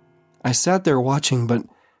 I sat there watching, but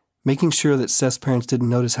making sure that Seth's parents didn't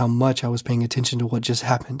notice how much I was paying attention to what just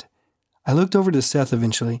happened. I looked over to Seth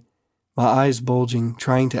eventually, my eyes bulging,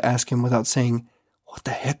 trying to ask him without saying, "What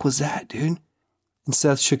the heck was that, dude?" And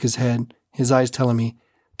Seth shook his head, his eyes telling me,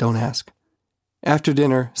 "Don't ask." After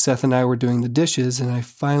dinner, Seth and I were doing the dishes, and I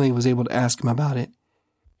finally was able to ask him about it.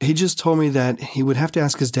 He just told me that he would have to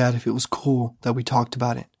ask his dad if it was cool that we talked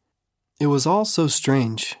about it. It was all so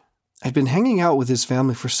strange. I'd been hanging out with his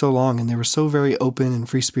family for so long, and they were so very open and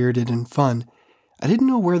free-spirited and fun. I didn't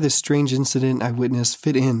know where this strange incident I witnessed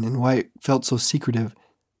fit in and why it felt so secretive.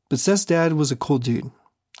 But Seth's dad was a cool dude.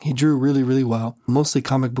 He drew really, really well, mostly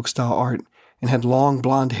comic book style art, and had long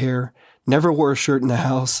blonde hair, never wore a shirt in the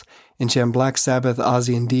house, and jammed Black Sabbath,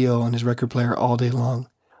 Ozzy, and Dio on his record player all day long.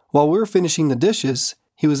 While we were finishing the dishes,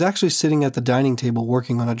 he was actually sitting at the dining table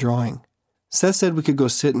working on a drawing. Seth said we could go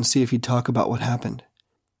sit and see if he'd talk about what happened.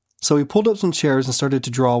 So we pulled up some chairs and started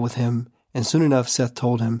to draw with him, and soon enough Seth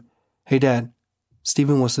told him, "Hey Dad,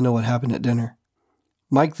 Stephen wants to know what happened at dinner."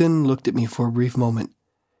 Mike then looked at me for a brief moment.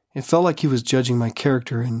 It felt like he was judging my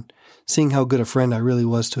character and seeing how good a friend I really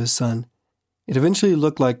was to his son. It eventually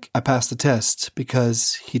looked like I passed the test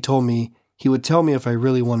because he told me he would tell me if I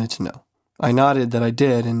really wanted to know. I nodded that I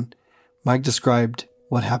did, and Mike described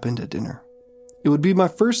what happened at dinner. It would be my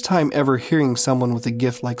first time ever hearing someone with a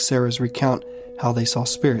gift like Sarah's recount how they saw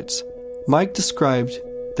spirits. Mike described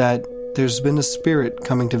that there's been a spirit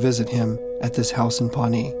coming to visit him at this house in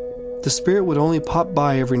Pawnee. The spirit would only pop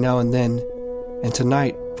by every now and then, and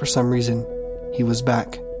tonight, for some reason, he was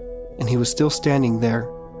back, and he was still standing there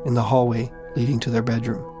in the hallway leading to their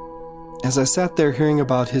bedroom. As I sat there hearing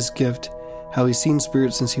about his gift, how he's seen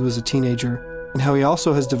spirits since he was a teenager, and how he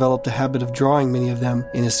also has developed a habit of drawing many of them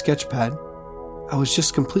in his sketch pad, I was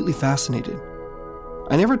just completely fascinated.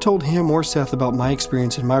 I never told him or Seth about my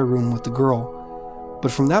experience in my room with the girl,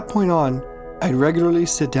 but from that point on, I'd regularly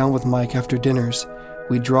sit down with Mike after dinners.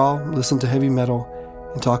 We'd draw, listen to heavy metal,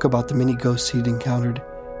 and talk about the many ghosts he'd encountered,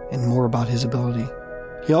 and more about his ability.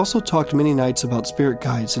 He also talked many nights about spirit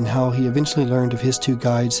guides and how he eventually learned of his two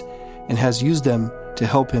guides and has used them to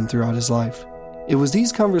help him throughout his life. It was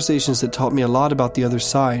these conversations that taught me a lot about the other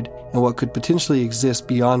side and what could potentially exist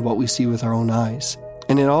beyond what we see with our own eyes.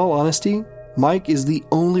 And in all honesty, Mike is the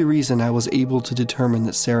only reason I was able to determine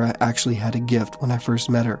that Sarah actually had a gift when I first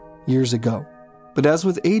met her, years ago. But as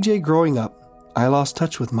with AJ growing up, I lost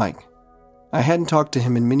touch with Mike. I hadn't talked to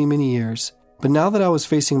him in many, many years, but now that I was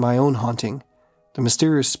facing my own haunting, the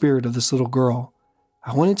mysterious spirit of this little girl,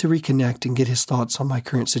 I wanted to reconnect and get his thoughts on my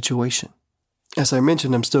current situation. As I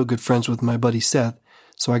mentioned, I'm still good friends with my buddy Seth,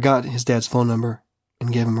 so I got his dad's phone number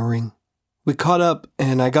and gave him a ring. We caught up,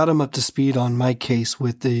 and I got him up to speed on my case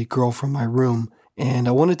with the girl from my room, and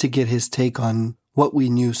I wanted to get his take on what we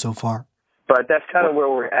knew so far. But that's kind of where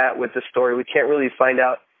we're at with the story. We can't really find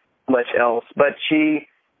out much else. But she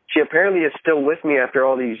apparently is still with me after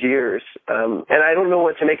all these years. And I don't know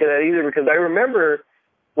what to make of that either, because I remember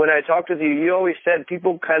when I talked with you, you always said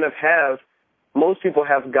most people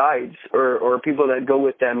have guides or people that go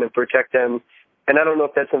with them and protect them. And I don't know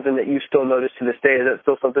if that's something that you still notice to this day. Is that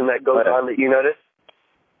still something that goes on that you notice?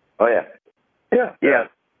 Oh, yeah. Yeah.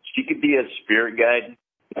 She could be a spirit guide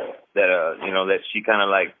that she kind of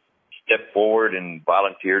like stepped forward and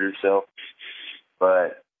volunteered herself.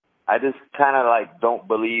 But I just kind of like don't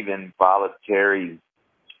believe in voluntary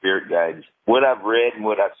spirit guides. What I've read and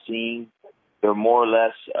what I've seen, they're more or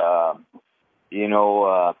less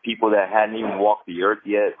people that hadn't even walked the earth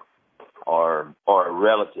yet, or a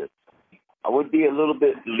relative. I would be a little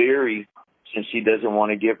bit leery since she doesn't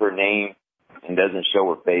want to give her name and doesn't show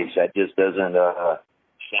her face. That just doesn't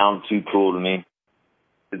sound too cool to me.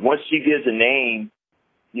 Because once she gives a name,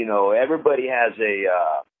 everybody has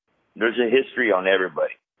there's a history on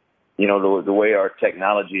everybody. The way our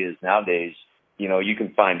technology is nowadays, you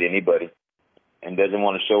can find anybody and doesn't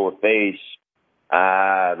want to show her face.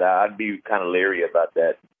 I'd be kind of leery about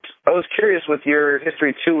that. I was curious with your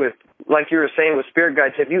history, too, with, like you were saying, with spirit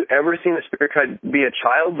guides. Have you ever seen a spirit guide be a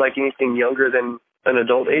child, like anything younger than an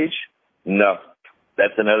adult age? No.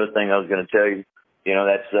 That's another thing I was going to tell you.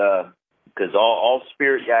 That's because all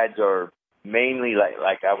spirit guides are mainly,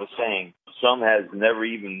 like I was saying, some has never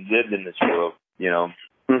even lived in this world,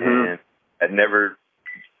 and had never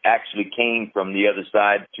actually came from the other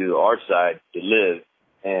side to our side to live,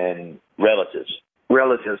 and relatives.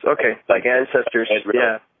 Relatives, okay, like ancestors,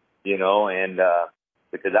 yeah. And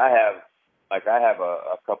because I have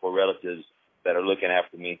a couple of relatives that are looking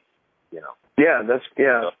after me, Yeah,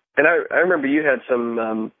 and I remember you had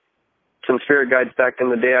some spirit guides back in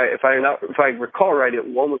the day. If I recall right,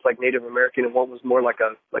 one was like Native American and one was more like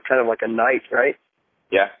kind of like a knight, right?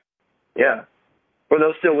 Yeah. Yeah. Were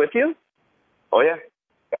those still with you? Oh yeah.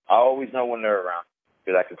 I always know when they're around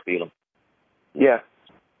because I can feel them. Yeah.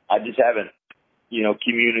 I just haven't,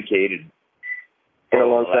 communicated in a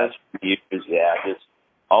long time. Years. Yeah, I just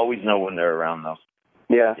always know when they're around though.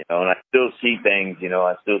 Yeah. And I still see things,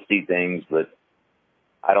 but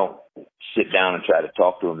I don't sit down and try to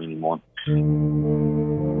talk to them anymore.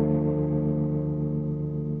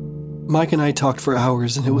 Mike and I talked for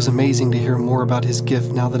hours, and it was amazing to hear more about his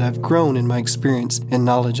gift now that I've grown in my experience and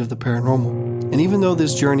knowledge of the paranormal. And even though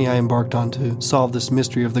this journey I embarked on to solve this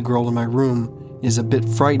mystery of the girl in my room is a bit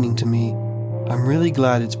frightening to me, I'm really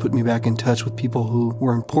glad it's put me back in touch with people who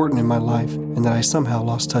were important in my life and that I somehow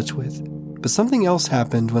lost touch with. But something else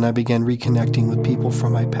happened when I began reconnecting with people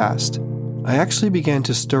from my past. I actually began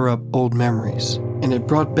to stir up old memories, and it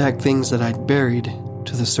brought back things that I'd buried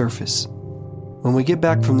to the surface. When we get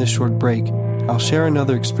back from this short break, I'll share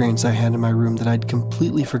another experience I had in my room that I'd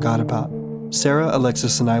completely forgot about. Sarah,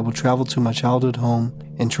 Alexis, and I will travel to my childhood home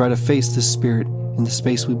and try to face this spirit in the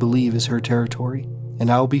space we believe is her territory. And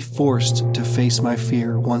I will be forced to face my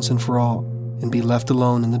fear once and for all and be left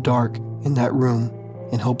alone in the dark in that room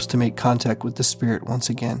in hopes to make contact with the spirit once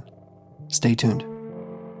again. Stay tuned.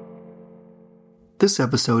 This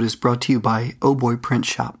episode is brought to you by Oh Boy Print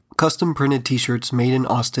Shop, custom printed t-shirts made in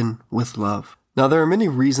Austin with love. Now, there are many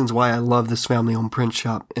reasons why I love this family-owned print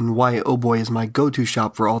shop and why Oh Boy is my go-to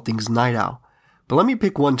shop for all things Night Owl. But let me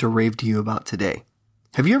pick one to rave to you about today.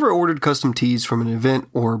 Have you ever ordered custom tees from an event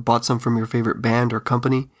or bought some from your favorite band or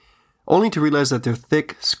company, only to realize that they're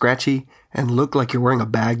thick, scratchy, and look like you're wearing a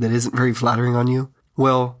bag that isn't very flattering on you?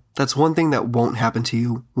 Well, that's one thing that won't happen to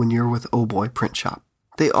you when you're with Oh Boy Print Shop.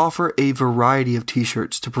 They offer a variety of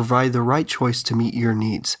t-shirts to provide the right choice to meet your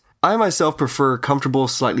needs. I myself prefer comfortable,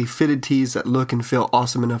 slightly fitted tees that look and feel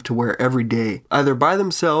awesome enough to wear every day, either by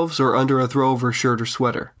themselves or under a throw-over shirt or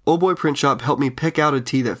sweater. Oh Boy Print Shop helped me pick out a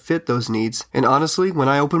tee that fit those needs, and honestly, when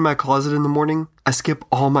I open my closet in the morning, I skip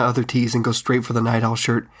all my other tees and go straight for the Night Owl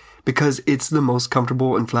shirt because it's the most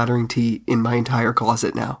comfortable and flattering tee in my entire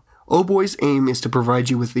closet now. Oh Boy's aim is to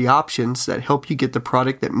provide you with the options that help you get the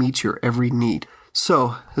product that meets your every need.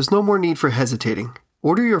 So, there's no more need for hesitating.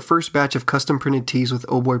 Order your first batch of custom printed tees with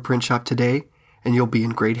Oh Boy Print Shop today, and you'll be in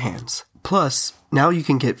great hands. Plus, now you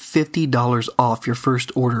can get $50 off your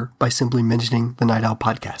first order by simply mentioning the Night Owl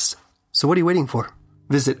Podcast. So what are you waiting for?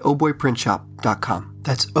 Visit ohboyprintshop.com.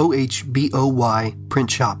 That's OHBOY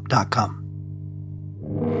printshop.com.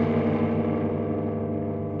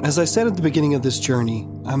 As I said at the beginning of this journey,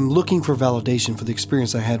 I'm looking for validation for the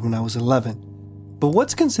experience I had when I was 11. But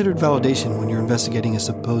what's considered validation when you're investigating a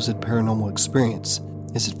supposed paranormal experience?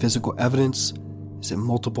 Is it physical evidence? Is it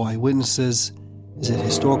multiple eyewitnesses? Is it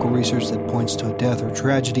historical research that points to a death or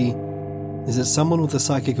tragedy? Is it someone with a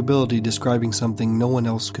psychic ability describing something no one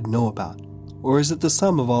else could know about? Or is it the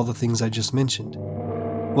sum of all the things I just mentioned?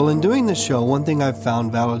 Well, in doing this show, one thing I've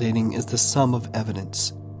found validating is the sum of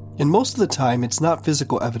evidence. And most of the time, it's not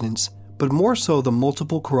physical evidence, but more so the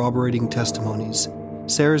multiple corroborating testimonies,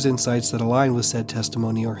 Sarah's insights that align with said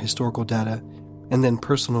testimony or historical data, and then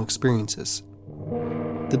personal experiences.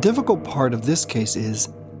 The difficult part of this case is,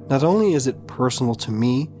 not only is it personal to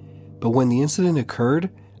me, but when the incident occurred,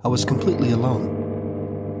 I was completely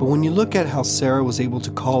alone. But when you look at how Sarah was able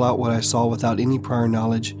to call out what I saw without any prior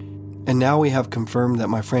knowledge, and now we have confirmed that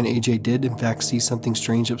my friend AJ did in fact see something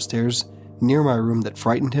strange upstairs near my room that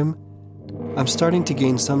frightened him, I'm starting to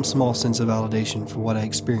gain some small sense of validation for what I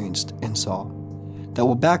experienced and saw that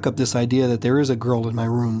will back up this idea that there is a girl in my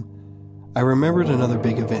room. I remembered another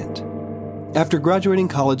big event. After graduating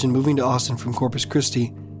college and moving to Austin from Corpus Christi,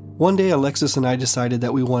 one day Alexis and I decided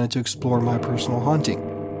that we wanted to explore my personal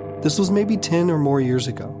haunting. This was maybe 10 or more years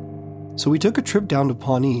ago. So we took a trip down to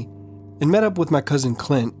Pawnee and met up with my cousin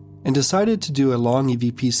Clint and decided to do a long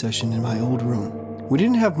EVP session in my old room. We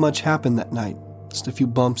didn't have much happen that night, just a few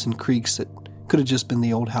bumps and creaks that could have just been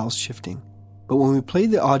the old house shifting. But when we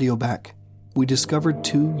played the audio back, we discovered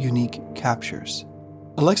 2 unique captures.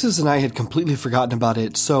 Alexis and I had completely forgotten about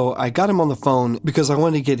it, so I got him on the phone because I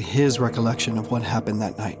wanted to get his recollection of what happened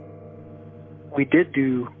that night. We did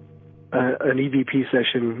do an EVP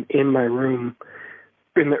session in my room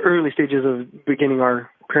in the early stages of beginning our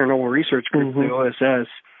paranormal research group, the OSS.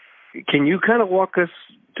 Can you kind of walk us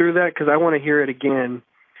through that? Because I want to hear it again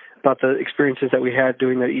about the experiences that we had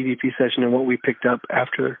doing that EVP session and what we picked up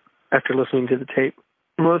after listening to the tape.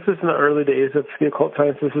 Well, this is in the early days of the Occult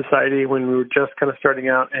Sciences Society when we were just kind of starting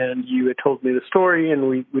out, and you had told me the story, and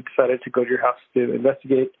we decided to go to your house to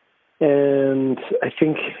investigate. And I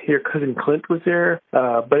think your cousin Clint was there,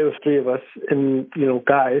 but it was 3 of us, and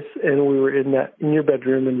guys, and we were in your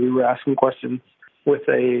bedroom, and we were asking questions with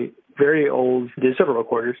a very old digital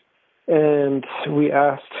recorders, and we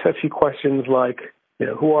asked a few questions like,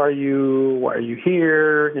 who are you? Why are you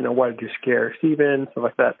here? Why did you scare Stephen? Stuff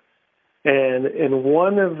like that. And in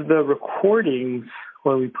one of the recordings,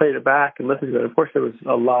 when we played it back and listened to it, of course there was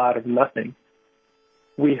a lot of nothing.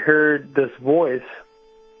 We heard this voice.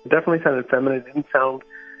 It definitely sounded feminine. It didn't sound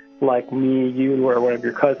like me, you, or one of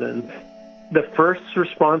your cousins. The first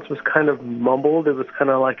response was kind of mumbled. It was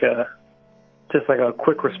kind of like just like a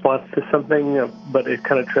quick response to something, but it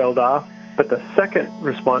kind of trailed off. But the second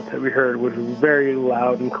response that we heard was very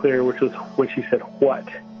loud and clear, which was when she said, "What?"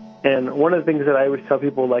 And one of the things that I always tell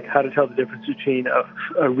people, like how to tell the difference between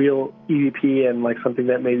a real EVP and like something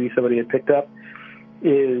that maybe somebody had picked up,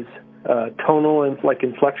 is tonal and like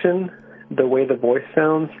inflection, the way the voice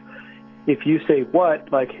sounds. If you say "what,"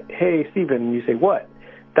 like "Hey, Stephen," you say "what,"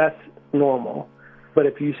 that's normal. But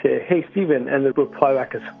if you say "Hey, Stephen," and the reply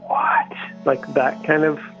back is "what," like that kind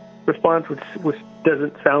of response, which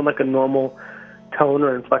doesn't sound like a normal tone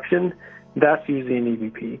or inflection, that's usually an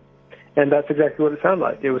EVP. And that's exactly what it sounded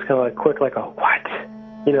like. It was kind of like quick, like a "what?"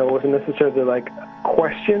 It wasn't necessarily like a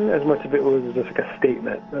question as much as it was just like a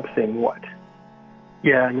statement of saying "what."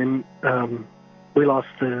 Yeah, and then we lost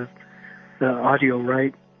the audio,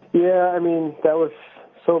 right? Yeah, I mean, that was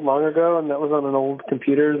so long ago, and that was on an old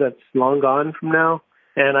computer that's long gone from now.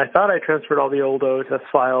 And I thought I transferred all the old OSS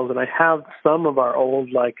files, and I have some of our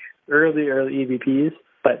old, like, early EVPs,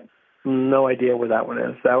 but no idea where that one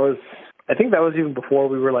is. I think that was even before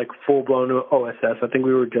we were, like, full-blown OSS. I think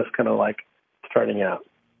we were just kind of, like, starting out.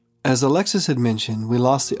 As Alexis had mentioned, we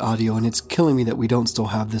lost the audio, and it's killing me that we don't still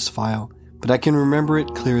have this file, but I can remember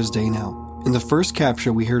it clear as day now. In the first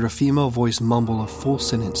capture, we heard a female voice mumble a full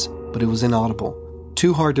sentence, but it was inaudible.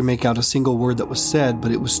 Too hard to make out a single word that was said,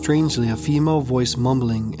 but it was strangely a female voice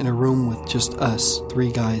mumbling in a room with just us,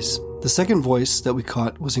 3 guys. The second voice that we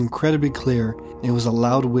caught was incredibly clear, and it was a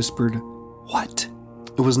loud whispered, "What?"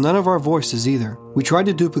 It was none of our voices either. We tried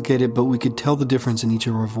to duplicate it, but we could tell the difference in each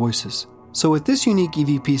of our voices. So with this unique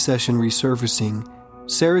EVP session resurfacing,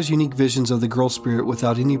 Sarah's unique visions of the girl spirit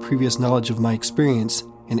without any previous knowledge of my experience,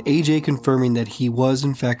 and AJ confirming that he was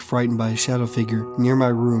in fact frightened by a shadow figure near my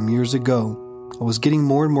room years ago, I was getting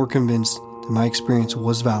more and more convinced that my experience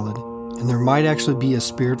was valid, and there might actually be a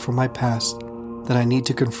spirit from my past that I need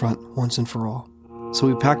to confront once and for all. So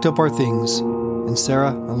we packed up our things, and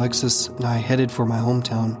Sarah, Alexis, and I headed for my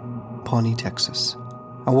hometown, Pawnee, Texas.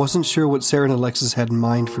 I wasn't sure what Sarah and Alexis had in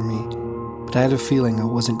mind for me, but I had a feeling I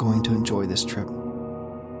wasn't going to enjoy this trip.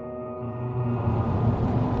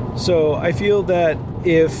 So I feel that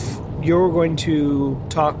if you're going to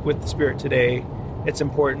talk with the spirit today, it's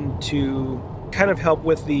important to kind of help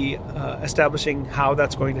with the establishing how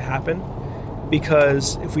that's going to happen.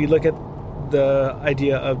 Because if we look at the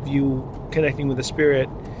idea of you connecting with the spirit,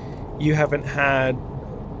 you haven't had,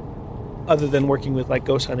 other than working with like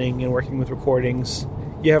ghost hunting and working with recordings,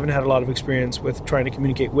 you haven't had a lot of experience with trying to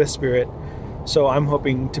communicate with spirit. So I'm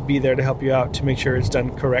hoping to be there to help you out to make sure it's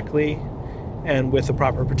done correctly and with the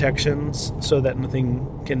proper protections so that nothing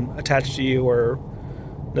can attach to you or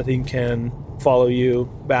nothing can follow you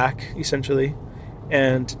back, essentially.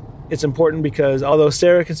 And it's important because although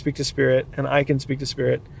Sarah can speak to spirit and I can speak to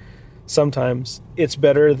spirit, sometimes it's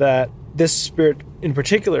better that this spirit in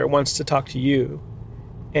particular wants to talk to you.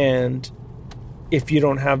 And if you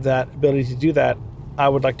don't have that ability to do that, I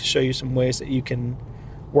would like to show you some ways that you can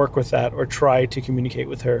work with that or try to communicate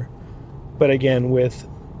with her. But again, with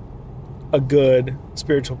a good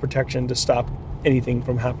spiritual protection to stop anything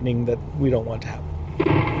from happening that we don't want to happen.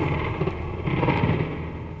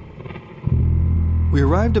 We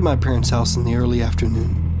arrived at my parents' house in the early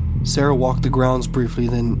afternoon. Sarah walked the grounds briefly,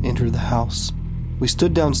 then entered the house. We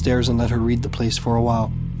stood downstairs and let her read the place for a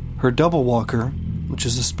while. Her double walker, which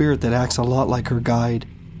is a spirit that acts a lot like her guide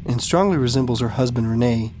and strongly resembles her husband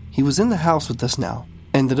Renee, he was in the house with us now.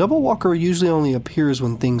 And the double walker usually only appears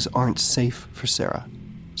when things aren't safe for Sarah.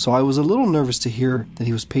 So I was a little nervous to hear that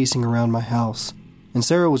he was pacing around my house, and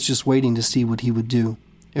Sarah was just waiting to see what he would do.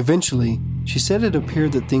 Eventually, she said it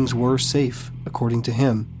appeared that things were safe, according to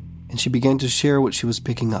him, and she began to share what she was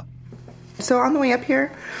picking up. So on the way up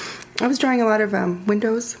here, I was drawing a lot of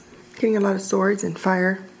windows, getting a lot of swords and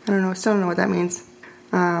fire. I still don't know what that means.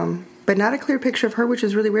 But not a clear picture of her, which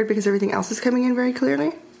is really weird because everything else is coming in very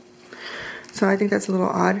clearly. So I think that's a little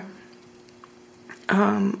odd.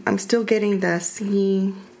 I'm still getting the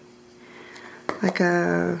see, like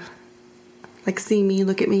see me,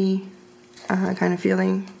 look at me kind of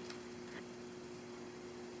feeling.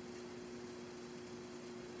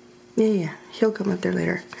 Yeah, he'll come up there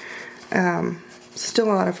later.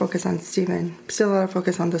 Still a lot of focus on Stephen. Still a lot of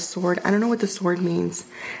focus on the sword. I don't know what the sword means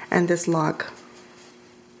and this lock.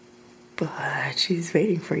 But she's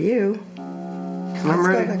waiting for you. I'm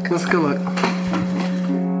ready. Let's go look.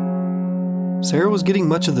 Sarah was getting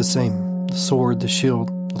much of the same. The sword, the shield,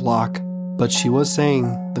 the lock. But she was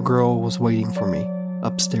saying the girl was waiting for me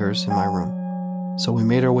upstairs in my room. So we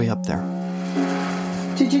made our way up there.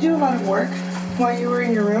 Did you do a lot of work while you were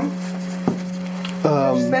in your room?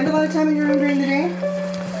 Did you spend a lot of time in your room during the day?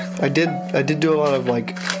 I did do a lot of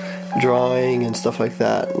like drawing and stuff like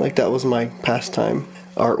that. Like that was my pastime.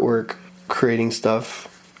 Artwork, creating stuff,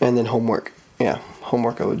 and then homework. Yeah,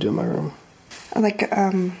 homework I would do in my room. Like, you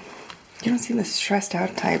don't seem the stressed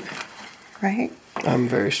out type, right? I'm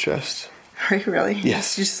very stressed. Are you really?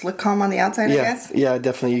 Yes. You just look calm on the outside, I guess? Yeah,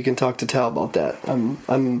 definitely. You can talk to Tal about that.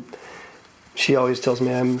 She always tells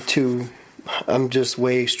me I'm just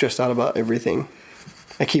way stressed out about everything.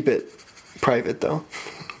 I keep it private, though.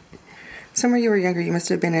 Somewhere you were younger, you must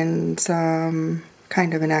have been in some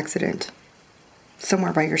kind of an accident.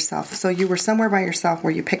 Somewhere by yourself. So you were somewhere by yourself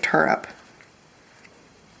where you picked her up.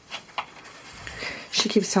 She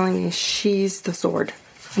keeps telling me she's the sword.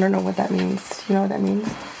 I don't know what that means. You know what that means?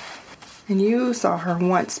 And you saw her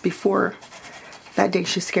once before that day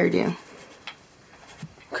she scared you.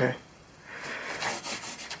 Okay.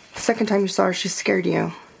 The second time you saw her, she scared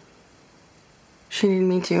you. She didn't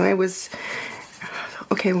mean to. It was...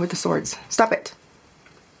 Okay, with the swords. Stop it.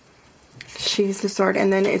 She's the sword.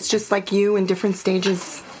 And then it's just like you in different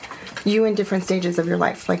stages. You in different stages of your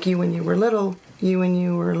life. Like you when you were little. You when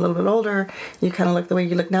you were a little bit older. You kind of look the way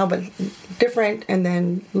you look now, but different. And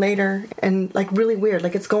then later. And like really weird.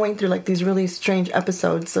 Like it's going through like these really strange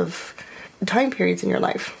episodes of time periods in your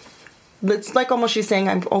life. It's like almost she's saying,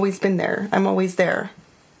 I've always been there. I'm always there.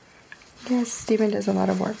 Yes, Stephen does a lot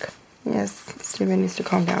of work. Yes, Stephen needs to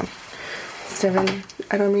calm down. Stephen,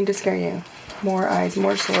 I don't mean to scare you. More eyes,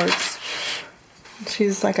 more swords.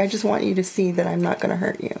 She's like, I just want you to see that I'm not going to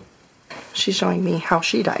hurt you. She's showing me how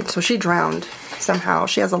she died. So she drowned somehow.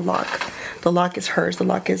 She has a lock. The lock is hers. The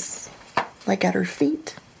lock is like at her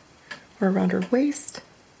feet or around her waist.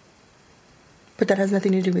 But that has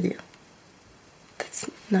nothing to do with you. That's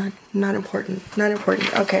not important. Not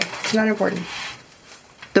important. Okay, it's not important.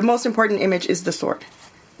 The most important image is the sword.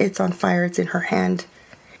 It's on fire. It's in her hand.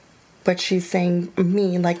 But she's saying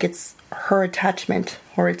me like it's her attachment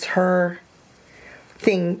or it's her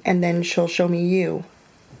thing, and then she'll show me you.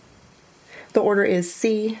 The order is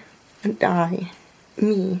C, and I,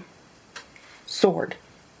 me, sword.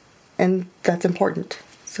 And that's important.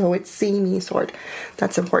 So it's C, me, sword.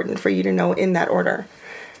 That's important for you to know in that order.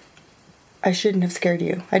 I shouldn't have scared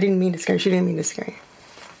you. I didn't mean to scare you. She didn't mean to scare you.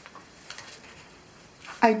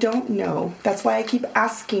 I don't know. That's why I keep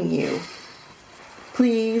asking you.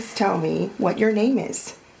 Please tell me what your name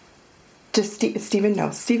is. Just Stephen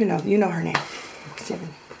knows. Stephen knows. You know her name. Stephen,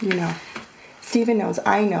 you know. Stephen knows.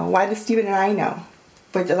 I know. Why does Stephen and I know?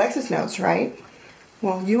 But Alexis knows, right?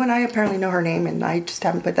 Well, you and I apparently know her name, and I just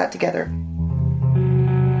haven't put that together.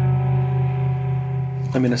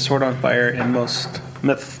 I mean, a sword on fire in most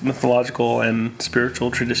mythological and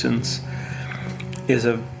spiritual traditions is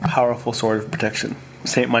a powerful sword of protection.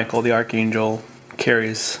 Saint Michael, the archangel,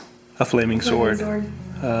 carries a flaming sword.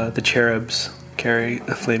 The cherubs carry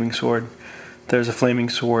a flaming sword. There's a flaming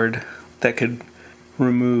sword that could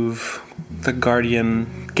remove the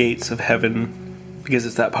guardian gates of heaven because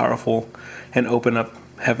it's that powerful and open up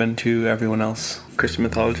heaven to everyone else, Christian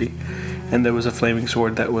mythology. And there was a flaming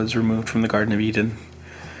sword that was removed from the Garden of Eden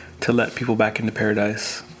to let people back into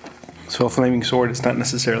paradise. So a flaming sword is not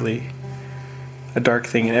necessarily a dark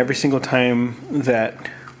thing. And every single time that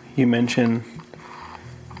you mention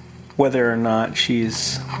whether or not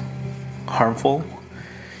she's harmful,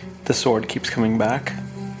 the sword keeps coming back.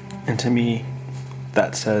 And to me,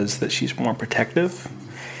 that says that she's more protective.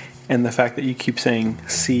 And the fact that you keep saying,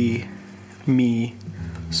 see me,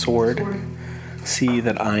 sword, see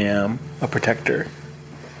that I am a protector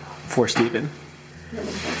for Stephen.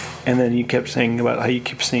 And then you kept saying about how you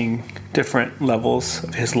keep seeing different levels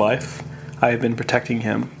of his life. I have been protecting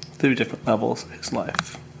him through different levels of his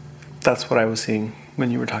life. That's what I was seeing when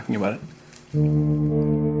you were talking about it.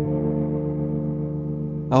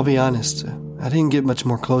 I'll be honest, I didn't get much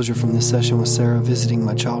more closure from this session with Sarah visiting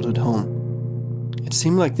my childhood home. It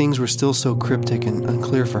seemed like things were still so cryptic and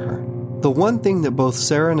unclear for her. The one thing that both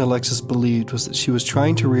Sarah and Alexis believed was that she was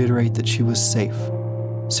trying to reiterate that she was safe.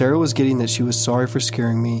 Sarah was getting that she was sorry for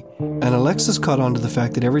scaring me, and Alexis caught on to the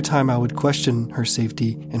fact that every time I would question her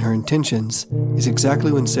safety and her intentions is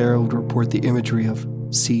exactly when Sarah would report the imagery of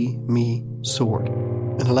see me sword.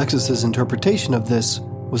 And Alexis's interpretation of this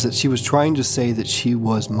was that she was trying to say that she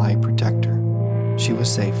was my protector. She was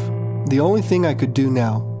safe. The only thing I could do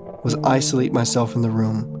now was isolate myself in the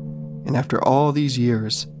room, and after all these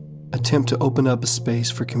years, attempt to open up a space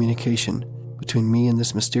for communication between me and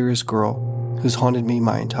this mysterious girl who's haunted me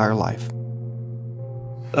my entire life.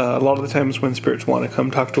 A lot of the times when spirits want to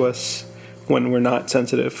come talk to us when we're not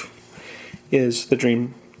sensitive is the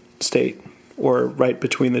dream state, or right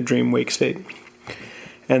between the dream-wake state.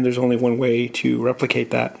 And there's only one way to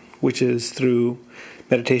replicate that, which is through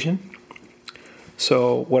meditation.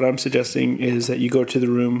 So what I'm suggesting is that you go to the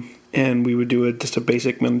room and we would do just a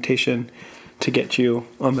basic meditation to get you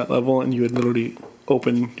on that level, and you would literally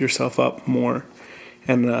open yourself up more.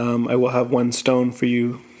 And I will have one stone for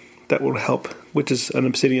you that will help, which is an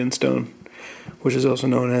obsidian stone, which is also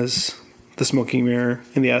known as the smoking mirror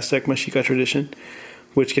in the Aztec Mexica tradition,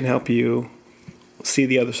 which can help you see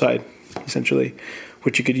the other side, essentially,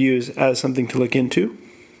 which you could use as something to look into,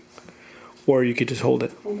 or you could just hold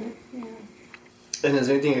it. And is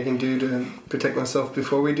there anything I can do to protect myself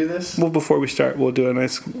before we do this? Well, before we start, we'll do a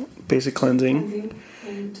nice basic cleansing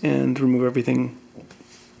and remove everything.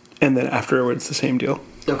 And then afterwards, the same deal.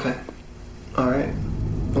 Okay. All right.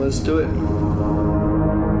 Well, let's do it.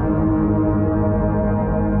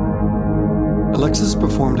 Alexis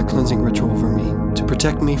performed a cleansing ritual for me to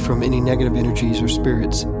protect me from any negative energies or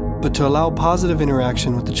spirits, but to allow positive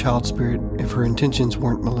interaction with the child spirit if her intentions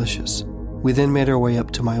weren't malicious. We then made our way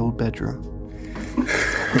up to my old bedroom.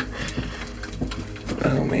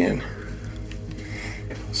 Oh, man.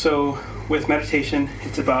 So, with meditation,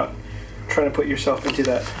 it's about trying to put yourself into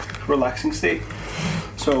that relaxing state.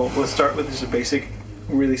 So, let's start with just a basic,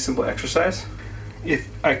 really simple exercise. If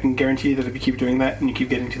I can guarantee you that if you keep doing that and you keep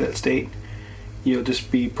getting to that state, you'll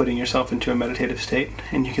just be putting yourself into a meditative state,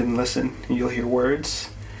 and you can listen, and you'll hear words.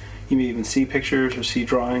 You may even see pictures or see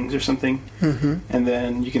drawings or something. Mm-hmm. And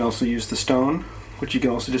then you can also use the stone, which you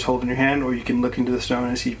can also just hold in your hand, or you can look into the stone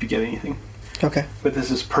and see if you get anything. Okay. But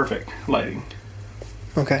this is perfect lighting.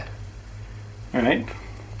 Okay. All right?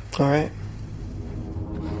 All right.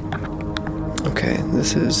 Okay,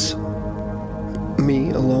 this is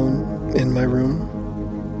me alone in my room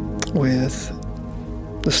with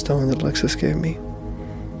the stone that Alexis gave me.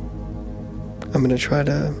 I'm going to try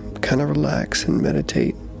to kind of relax and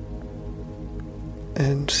meditate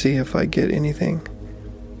and see if I get anything.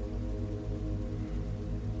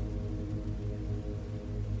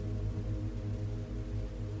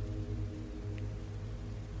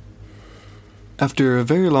 After a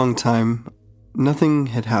very long time, nothing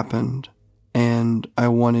had happened, and I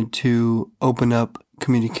wanted to open up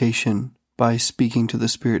communication by speaking to the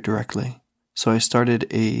spirit directly. So I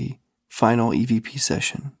started a final EVP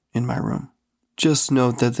session in my room. Just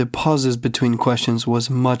note that the pauses between questions was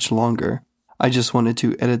much longer. I just wanted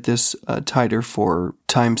to edit this tighter for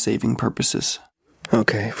time-saving purposes.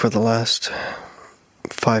 Okay, for the last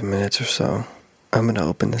 5 minutes or so, I'm going to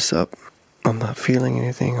open this up. I'm not feeling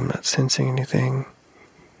anything. I'm not sensing anything.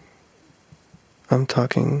 I'm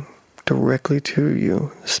talking directly to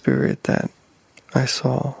you, the spirit that I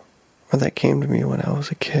saw or that came to me when I was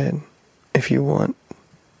a kid. If you want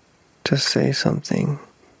to say something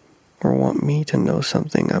or want me to know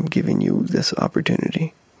something, I'm giving you this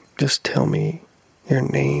opportunity. Just tell me your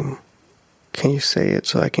name. Can you say it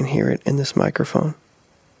so I can hear it in this microphone?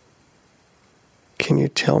 Can you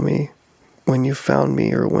tell me when you found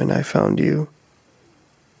me or when I found you?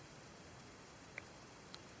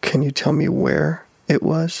 Can you tell me where it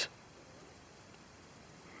was?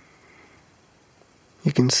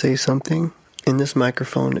 You can say something in this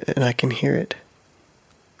microphone and I can hear it.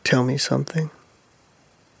 Tell me something.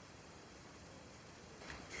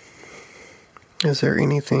 Is there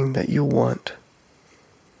anything that you want?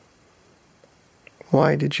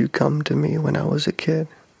 Why did you come to me when I was a kid?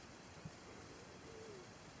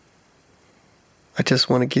 I just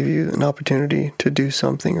want to give you an opportunity to do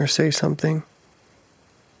something or say something,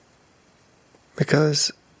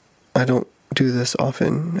 because I don't do this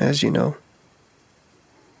often, as you know.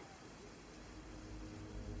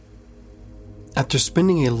 After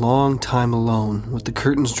spending a long time alone, with the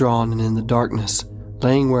curtains drawn and in the darkness,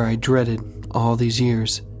 laying where I dreaded all these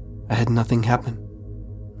years, I had nothing happen.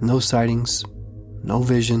 No sightings, no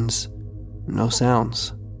visions, no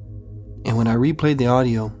sounds. And when I replayed the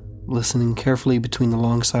audio, listening carefully between the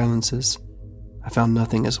long silences, I found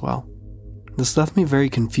nothing as well. This left me very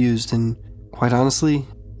confused and, quite honestly,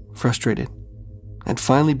 frustrated. I'd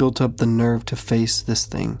finally built up the nerve to face this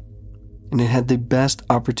thing, and it had the best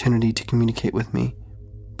opportunity to communicate with me,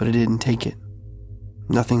 but it didn't take it.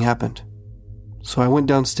 Nothing happened. So I went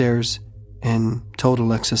downstairs and told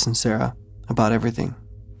Alexis and Sarah about everything.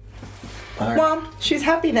 Well, she's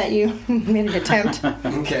happy that you made an attempt.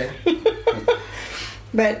 Okay.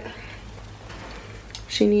 But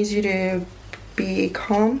she needs you to be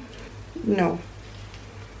calm. No.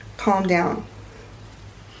 Calm down.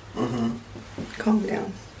 Mm-hmm. Calm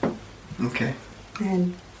down. Okay.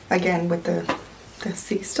 And again with the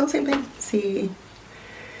C, still same thing. See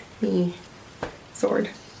me sword.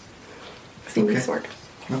 See me sword.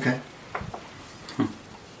 Okay.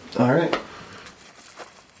 All right.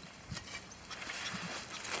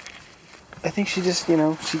 I think she just,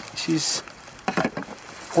 she's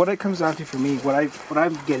what it comes down to for me, what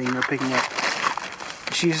I'm getting or picking up.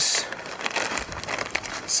 She's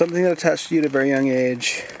something that attached to you at a very young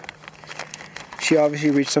age. She obviously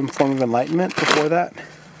reached some form of enlightenment before that.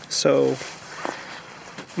 So,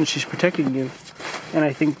 and she's protecting you. And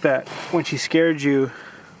I think that when she scared you,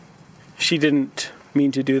 she didn't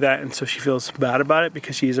mean to do that, and so she feels bad about it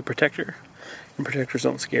because she is a protector. And protectors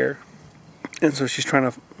don't scare. And so she's trying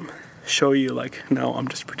to show you, like, no, I'm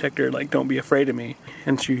just a protector, like, don't be afraid of me.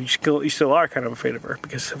 And you still are kind of afraid of her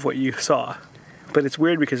because of what you saw. But it's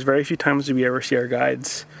weird because very few times do we ever see our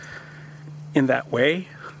guides in that way.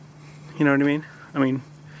 You know what I mean? I mean,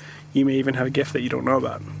 you may even have a gift that you don't know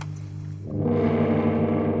about.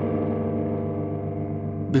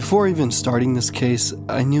 Before even starting this case,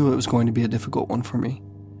 I knew it was going to be a difficult one for me.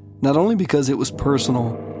 Not only because it was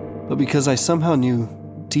personal, but because I somehow knew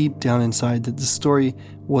deep down inside that the story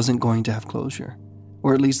wasn't going to have closure,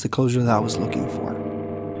 or at least the closure that I was looking for.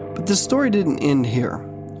 But the story didn't end here.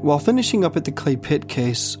 While finishing up at the Clay Pit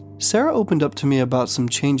case, Sarah opened up to me about some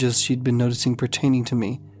changes she'd been noticing pertaining to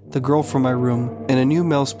me, the girl from my room, and a new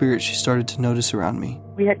male spirit she started to notice around me.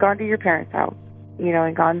 We had gone to your parents' house,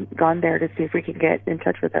 and gone there to see if we could get in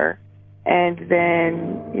touch with her. And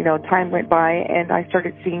then, time went by and I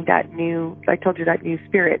started seeing that new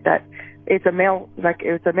spirit that it's a male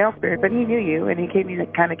spirit, but he knew you and he gave me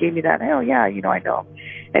that, oh yeah, I know.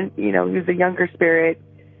 And, he was a younger spirit.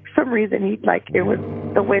 For some reason, it was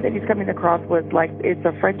the way that he's coming across was like it's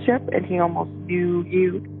a friendship, and he almost knew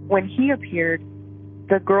you. When he appeared,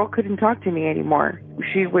 the girl couldn't talk to me anymore.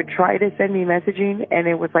 She would try to send me messaging, and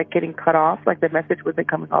it was like getting cut off, like the message wasn't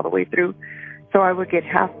coming all the way through. So I would get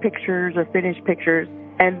half pictures or finished pictures,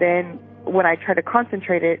 and then when I tried to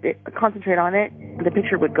concentrate on it, the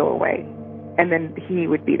picture would go away, and then he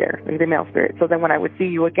would be there, like the male spirit. So then when I would see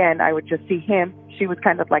you again, I would just see him. She was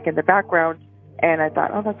kind of like in the background, and I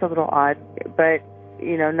thought, oh, that's a little odd, but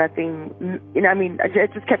nothing.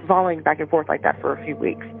 It just kept volleying back and forth like that for a few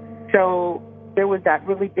weeks. So there was a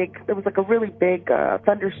really big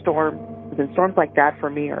thunderstorm, and storms like that for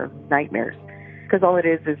me are nightmares, because all it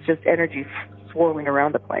is just energy swirling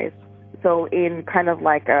around the place. So in kind of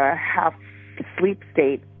like a half sleep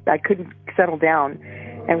state, I couldn't settle down,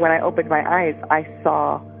 and when I opened my eyes, I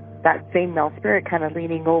saw that same male spirit kind of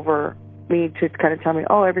leaning over me to kind of tell me,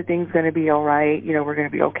 oh, everything's going to be all right, we're going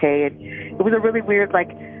to be okay. And it was a really weird, like,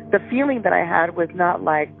 the feeling that I had was not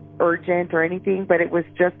like urgent or anything, but it was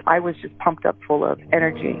just, I was just pumped up full of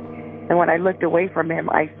energy. And when I looked away from him,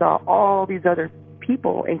 I saw all these other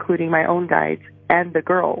people, including my own guides and the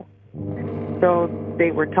girl. So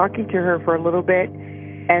they were talking to her for a little bit,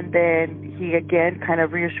 and then he again kind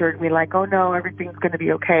of reassured me, like, oh no, everything's going to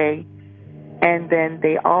be okay. And then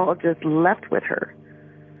they all just left with her.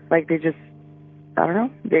 Like they just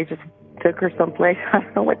took her someplace. I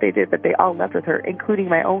don't know what they did, but they all left with her, including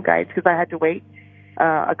my own guides, because I had to wait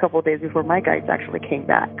a couple of days before my guides actually came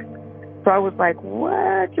back. So I was like,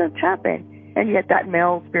 what just happened? And yet that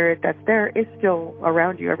male spirit that's there is still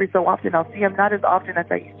around you. Every so often I'll see him, not as often as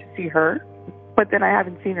I used to see her, but then I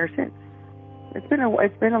haven't seen her since. It's been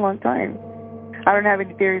a long time. I don't have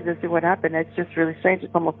any theories as to what happened. It's just really strange.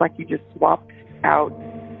 It's almost like you just swapped out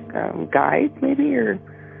guides, maybe, or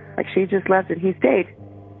like she just left and he stayed.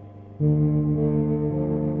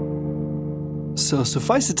 So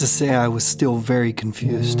suffice it to say, I was still very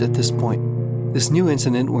confused at this point. This new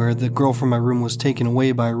incident where the girl from my room was taken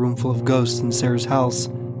away by a room full of ghosts in Sarah's house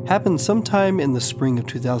happened sometime in the spring of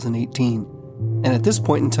 2018. And at this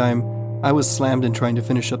point in time, I was slammed in trying to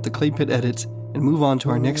finish up the Clay Pit edits and move on to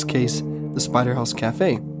our next case, the Spider House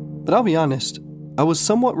Cafe. But I'll be honest, I was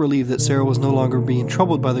somewhat relieved that Sarah was no longer being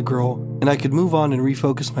troubled by the girl and I could move on and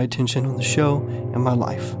refocus my attention on the show and my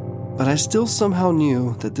life. But I still somehow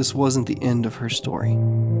knew that this wasn't the end of her story.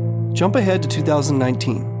 Jump ahead to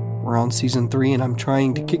 2019. We're on season 3 and I'm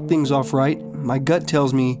trying to kick things off right. My gut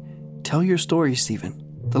tells me, tell your story, Stephen.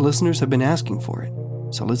 The listeners have been asking for it,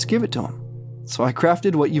 so let's give it to them. So I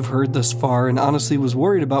crafted what you've heard thus far and honestly was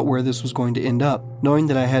worried about where this was going to end up, knowing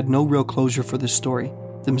that I had no real closure for this story,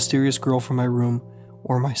 the mysterious girl from my room,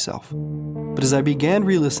 or myself. But as I began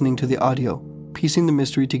re-listening to the audio, piecing the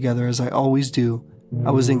mystery together as I always do,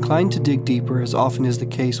 I was inclined to dig deeper, as often is the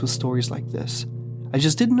case with stories like this. I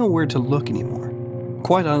just didn't know where to look anymore.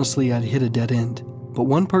 Quite honestly, I'd hit a dead end, but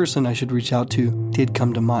one person I should reach out to did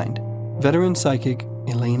come to mind. Veteran psychic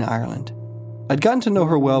Elaine Ireland. I'd gotten to know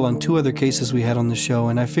her well on 2 other cases we had on the show,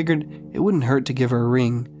 and I figured it wouldn't hurt to give her a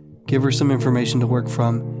ring, give her some information to work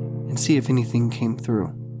from, and see if anything came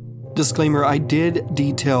through. Disclaimer, I did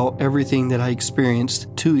detail everything that I experienced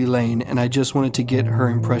to Elaine, and I just wanted to get her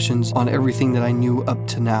impressions on everything that I knew up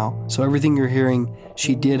to now. So everything you're hearing,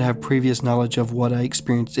 she did have previous knowledge of what I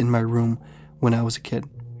experienced in my room when I was a kid.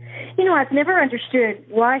 You know, I've never understood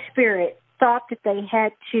why spirit thought that they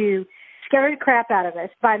had to scare the crap out of us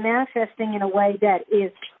by manifesting in a way that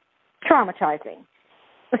is traumatizing,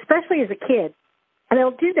 especially as a kid. And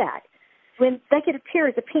they'll do that when they could appear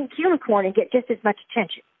as a pink unicorn and get just as much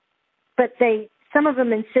attention. But some of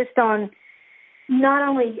them insist on not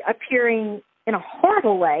only appearing in a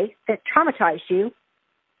horrible way that traumatized you,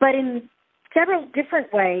 but in several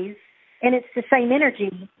different ways, and it's the same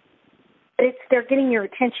energy. They're getting your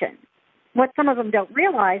attention. What some of them don't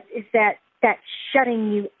realize is that that's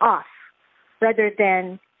shutting you off rather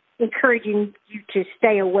than encouraging you to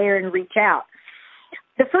stay aware and reach out.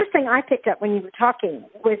 The first thing I picked up when you were talking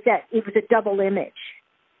was that it was a double image.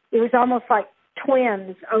 It was almost like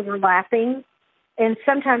twins overlapping, and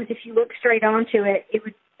sometimes if you look straight onto it, it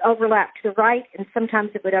would overlap to the right, and sometimes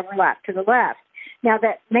it would overlap to the left. Now,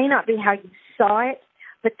 that may not be how you saw it,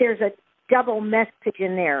 but there's a double message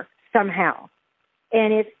in there somehow.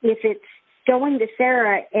 And if it's going to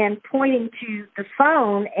Sarah and pointing to the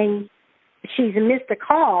phone and she's missed a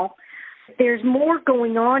call, there's more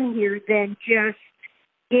going on here than just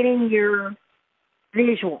getting your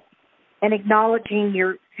visual and acknowledging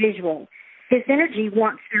your visual. This energy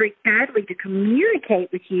wants very badly to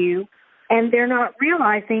communicate with you, and they're not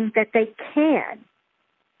realizing that they can.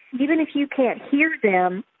 Even if you can't hear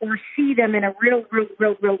them or see them in a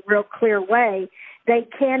real clear way, they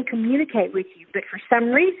can communicate with you. But for some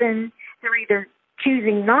reason, they're either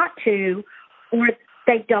choosing not to or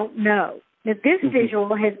they don't know. Now, this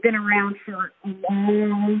visual has been around for a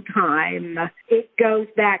long time. It goes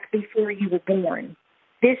back before you were born.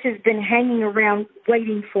 This has been hanging around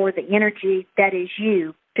waiting for the energy that is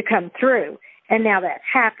you to come through, and now that's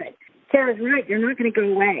happened. Sarah's right. They're not going to go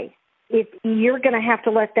away. If you're going to have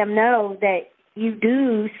to let them know that you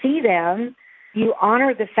do see them, you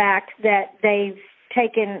honor the fact that they've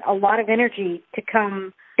taken a lot of energy to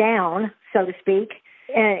come down, so to speak,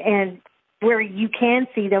 and where you can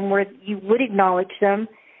see them, where you would acknowledge them.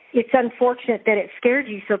 It's unfortunate that it scared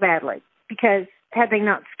you so badly, because had they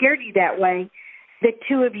not scared you that way, the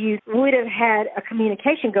two of you would have had a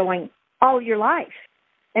communication going all your life,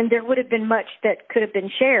 and there would have been much that could have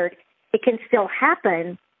been shared. It can still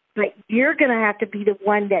happen, but you're going to have to be the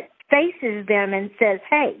one that faces them and says,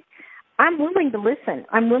 hey, I'm willing to listen.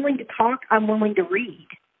 I'm willing to talk. I'm willing to read.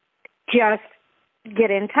 Just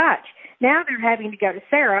get in touch. Now they're having to go to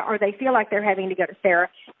Sarah, or they feel like they're having to go to Sarah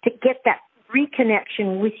to get that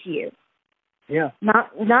reconnection with you. Yeah.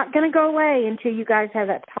 Not going to go away until you guys have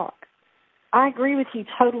that talk. I agree with you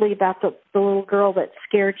totally about the little girl that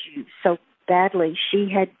scared you so badly. She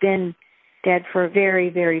had been dead for a very,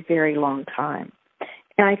 very, very long time.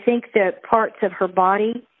 And I think that parts of her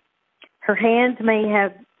body, her hands may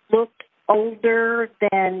have looked older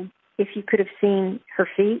than if you could have seen her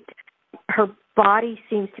feet. Her body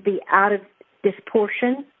seems to be out of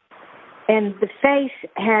disproportion. And the face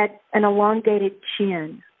had an elongated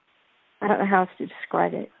chin. I don't know how else to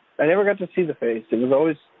describe it. I never got to see the face. It was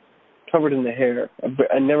always covered in the hair.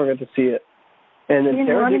 I never got to see it. And then she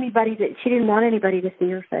didn't want anybody to see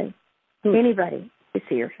her face. Anybody to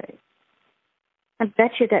see her face. I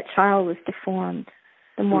bet you that child was deformed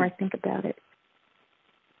the more I think about it.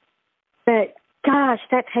 But, gosh,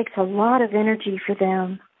 that takes a lot of energy for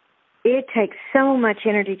them. It takes so much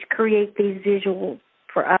energy to create these visuals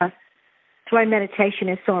for us. That's why meditation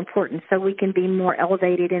is so important, so we can be more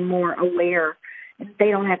elevated and more aware.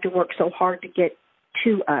 They don't have to work so hard to get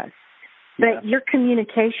to us. But your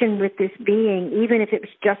communication with this being, even if it was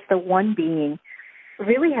just the one being,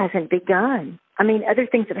 really hasn't begun. I mean, other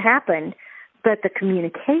things have happened, but the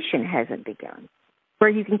communication hasn't begun, where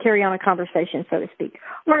you can carry on a conversation, so to speak,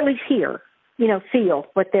 or at least hear, feel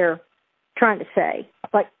what they're trying to say.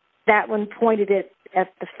 Like that one pointed it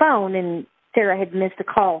at the phone, and Sarah had missed a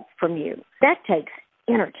call from you. That takes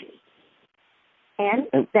energy.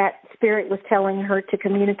 And that spirit was telling her to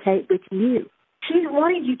communicate with you. She's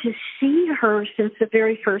wanted you to see her since the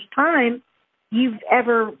very first time you've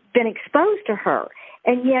ever been exposed to her.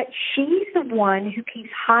 And yet she's the one who keeps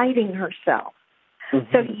hiding herself.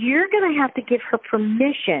 Mm-hmm. So you're going to have to give her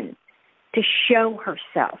permission to show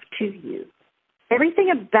herself to you. Everything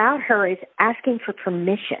about her is asking for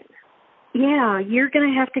permission. Yeah, you're going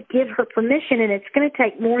to have to give her permission, and it's going to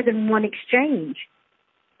take more than one exchange,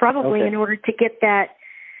 probably, in order to get that.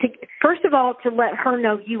 First of all, to let her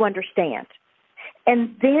know you understand,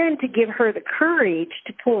 and then to give her the courage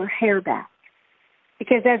to pull her hair back.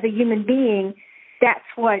 Because as a human being, that's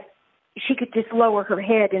what, she could just lower her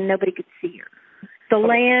head and nobody could see her. The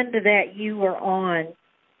land that you were on,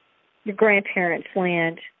 your grandparents'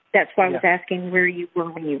 land, that's why I was asking where you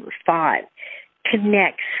were when you were 5,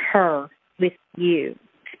 connects her with you.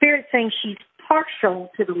 Spirit's saying she's partial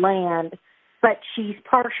to the land, but she's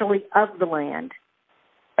partially of the land.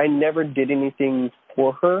 I never did anything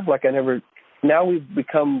for her. Now we've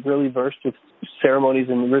become really versed with ceremonies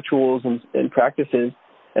and rituals and practices,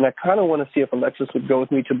 and I kind of want to see if Alexis would go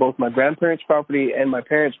with me to both my grandparents' property and my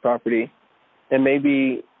parents' property and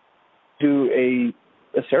maybe do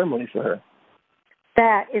a ceremony for her.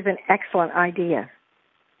 That is an excellent idea.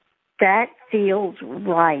 That feels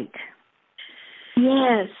right.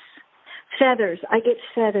 Yes. Feathers. I get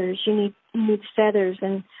feathers. You need feathers,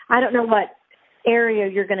 and I don't know what area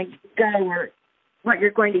you're going to go or what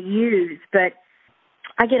you're going to use, but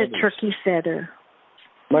I get a turkey feather.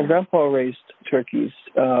 My grandpa raised turkeys.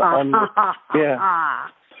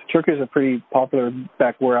 Turkeys are pretty popular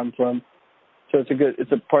back where I'm from, so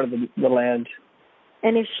it's a part of the land.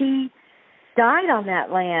 And if she died on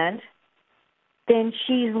that land, then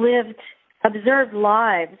she's observed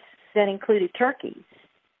lives that included turkeys.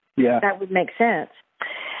 Yeah. That would make sense.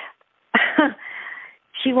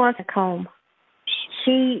 She wants a comb.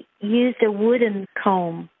 She used a wooden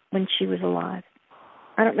comb when she was alive.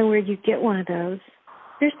 I don't know where you get one of those.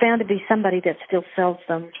 There's bound to be somebody that still sells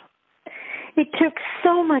them. It took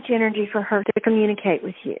so much energy for her to communicate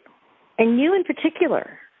with you, and you in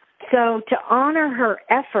particular. So to honor her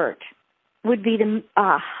effort would be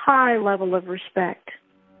a high level of respect.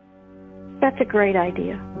 That's a great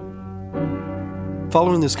idea.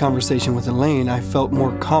 Following this conversation with Elaine, I felt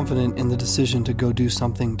more confident in the decision to go do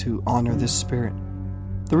something to honor this spirit.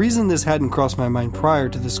 The reason this hadn't crossed my mind prior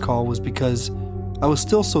to this call was because I was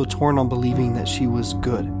still so torn on believing that she was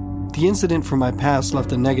good. The incident from my past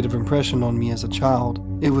left a negative impression on me as a child.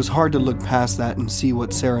 It was hard to look past that and see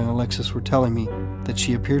what Sarah and Alexis were telling me, that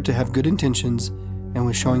she appeared to have good intentions and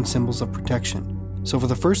was showing symbols of protection. So for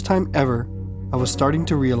the first time ever, I was starting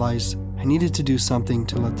to realize I needed to do something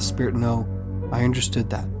to let the spirit know I understood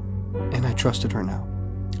that, and I trusted her now.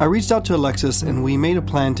 I reached out to Alexis, and we made a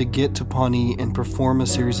plan to get to Pawnee and perform a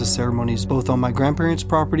series of ceremonies both on my grandparents'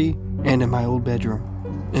 property and in my old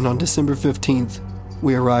bedroom. And on December 15th,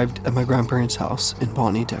 we arrived at my grandparents' house in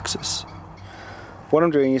Pawnee, Texas. What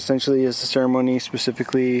I'm doing essentially is a ceremony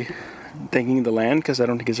specifically thanking the land, because I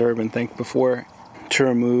don't think it's ever been thanked before, to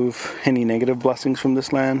remove any negative blessings from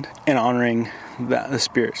this land and honoring the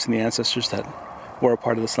spirits and the ancestors that were a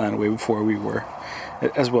part of this land way before we were,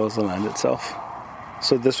 as well as the land itself.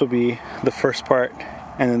 So this will be the first part,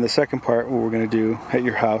 and then the second part, what we're going to do at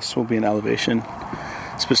your house, will be an elevation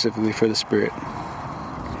specifically for the spirit,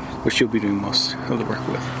 which you'll be doing most of the work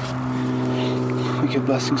with. We give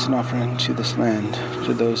blessings and offering to this land,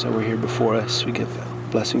 to those that were here before us. We give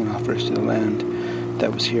blessing and offers to the land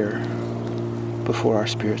that was here before our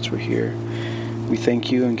spirits were here. We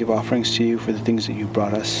thank you and give offerings to you for the things that you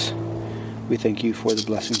brought us. We thank you for the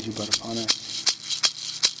blessings you brought upon us.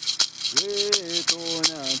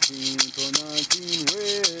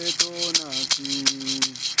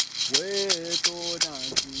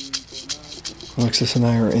 Alexis and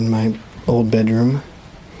I are in my old bedroom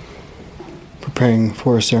preparing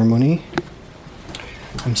for a ceremony.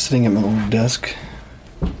 I'm sitting at my old desk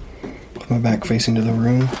with my back facing to the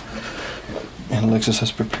room, and Alexis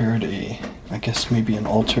has prepared maybe an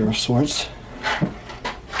altar of sorts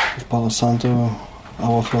with Palo Santo,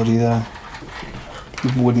 agua florida,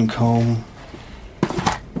 wooden comb,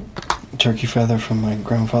 turkey feather from my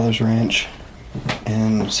grandfather's ranch,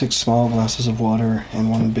 and 6 small glasses of water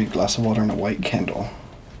and 1 big glass of water and a white candle.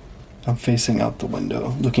 I'm facing out the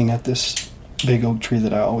window, looking at this big oak tree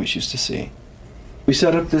that I always used to see. We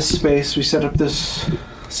set up this space, we set up this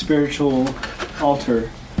spiritual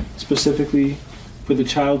altar specifically for the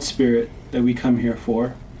child spirit that we come here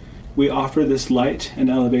for. We offer this light and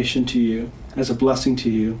elevation to you as a blessing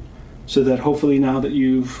to you, so that hopefully now that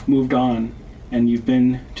you've moved on and you've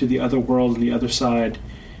been to the other world and the other side,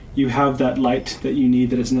 you have that light that you need,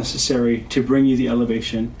 that is necessary to bring you the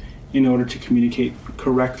elevation in order to communicate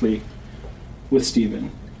correctly with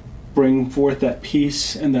Stephen. Bring forth that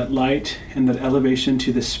peace and that light and that elevation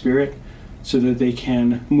to the spirit so that they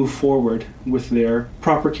can move forward with their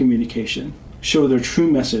proper communication. Show their true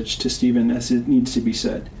message to Stephen as it needs to be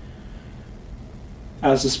said.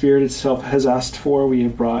 As the spirit itself has asked for, we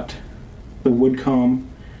have brought the wood comb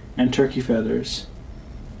and turkey feathers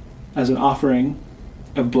as an offering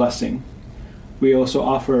of blessing. We also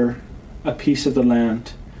offer a piece of the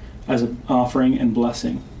land as an offering and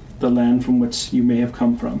blessing, the land from which you may have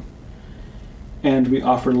come from. And we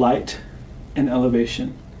offer light and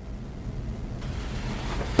elevation.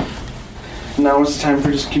 Now is the time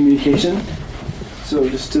for just communication. So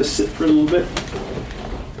just to sit for a little bit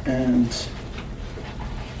and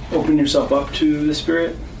open yourself up to the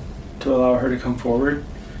spirit to allow her to come forward.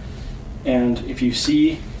 And if you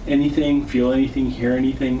see anything, feel anything, hear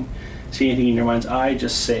anything, see anything in your mind's eye,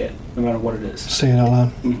 just say it, no matter what it is. Say it out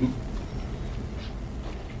loud. Mm-hmm.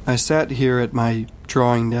 I sat here at my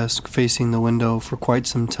drawing desk facing the window for quite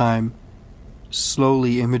some time.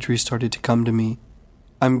 Slowly, imagery started to come to me.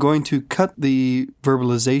 I'm going to cut the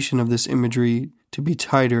verbalization of this imagery to be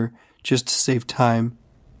tighter just to save time.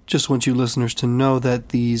 Just want you listeners to know that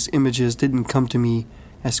these images didn't come to me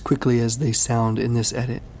as quickly as they sound in this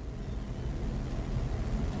edit.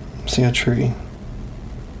 See a tree.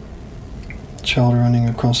 Child running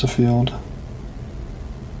across a field.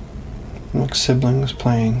 Like siblings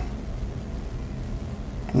playing.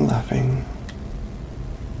 Laughing.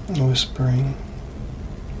 Whispering.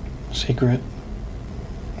 Secret.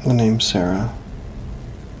 The name Sarah.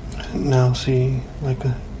 And now see like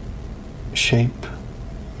a shape.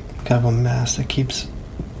 Kind of a mass that keeps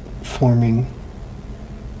forming.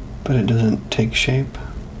 But it doesn't take shape.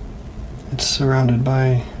 It's surrounded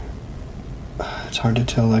by, it's hard to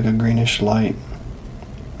tell, like a greenish light.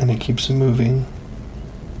 And it keeps moving.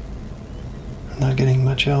 I'm not getting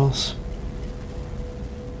much else.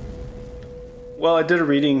 Well, I did a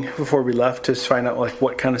reading before we left to find out like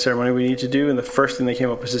what kind of ceremony we need to do, and the first thing that came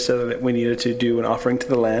up was to say that we needed to do an offering to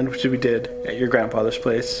the land, which we did at your grandfather's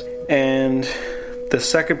place. And the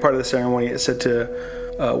second part of the ceremony, it said to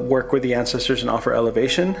work with the ancestors and offer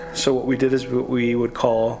elevation. So what we did is what we would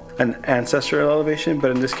call an ancestral elevation,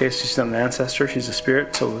 but in this case she's not an ancestor, she's a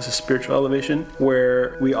spirit, so it was a spiritual elevation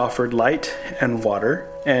where we offered light and water,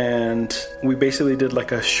 and we basically did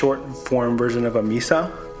like a short form version of a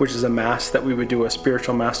misa, which is a mass that we would do, a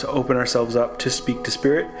spiritual mass to open ourselves up to speak to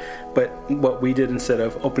spirit. But what we did instead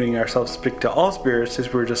of opening ourselves to speak to all spirits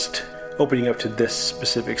is we're just opening up to this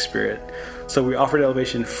specific spirit. So we offered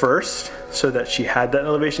elevation first so that she had that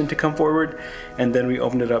elevation to come forward, and then we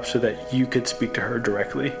opened it up so that you could speak to her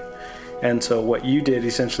directly. And so what you did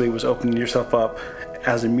essentially was opening yourself up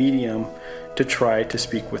as a medium to try to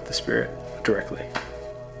speak with the spirit directly.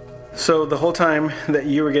 So the whole time that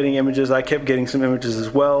you were getting images, I kept getting some images as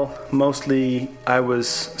well. Mostly I was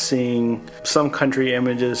seeing some country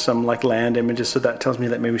images, some like land images, so that tells me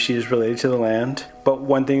that maybe she is related to the land. But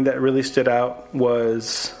one thing that really stood out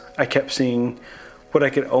was I kept seeing what I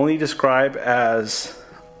could only describe as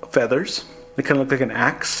feathers. It kind of looked like an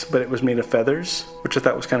axe, but it was made of feathers, which I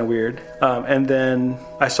thought was kind of weird. And then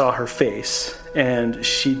I saw her face, and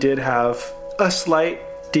she did have a slight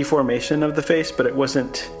deformation of the face, but it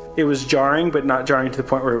was jarring, but not jarring to the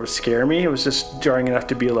point where it would scare me. It was just jarring enough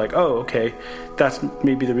to be like, oh, okay, that's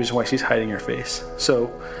maybe the reason why she's hiding her face.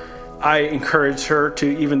 So I encouraged her to,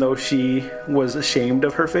 even though she was ashamed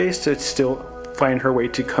of her face, to still find her way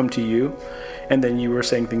to come to you. And then you were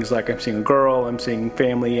saying things like, I'm seeing a girl, I'm seeing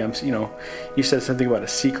family, you said something about a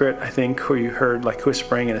secret, I think, or you heard like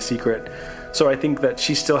whispering and a secret. So I think that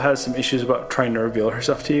she still has some issues about trying to reveal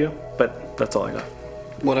herself to you, but that's all I got.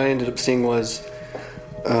 What I ended up seeing was,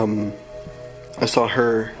 I saw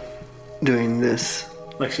her doing this.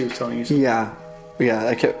 Like she was telling you something? Yeah.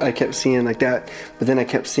 I kept seeing like that, but then I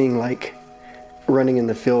kept seeing like running in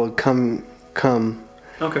the field, come.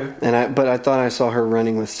 Okay. But I thought I saw her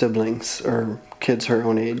running with siblings or kids her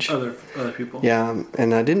own age. Other people. Yeah,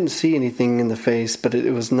 and I didn't see anything in the face, but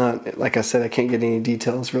it was not, like I said, I can't get any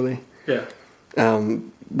details really. Yeah.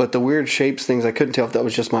 But the weird shapes, things, I couldn't tell if that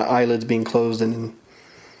was just my eyelids being closed and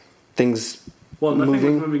things nothing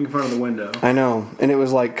moving. was moving in front of the window. I know, and it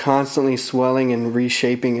was like constantly swelling and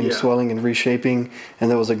reshaping and swelling and reshaping, and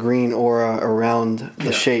there was a green aura around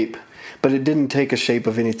the shape, but it didn't take a shape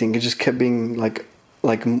of anything. It just kept being like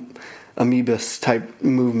amoebas type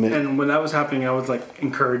movement. And when that was happening, I was like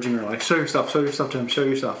encouraging her, like show yourself to him, show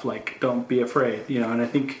yourself, like don't be afraid, And I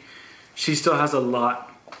think she still has a lot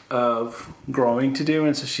of growing to do,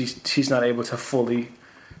 and so she's not able to fully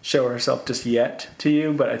show herself just yet to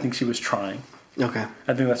you, but I think she was trying. Okay.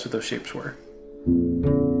 I think that's what those shapes were.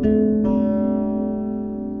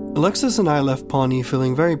 Alexis and I left Pawnee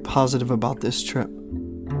feeling very positive about this trip.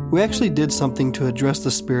 We actually did something to address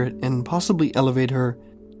the spirit and possibly elevate her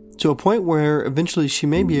to a point where eventually she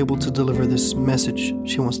may be able to deliver this message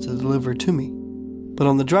she wants to deliver to me. But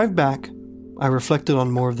on the drive back, I reflected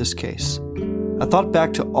on more of this case. I thought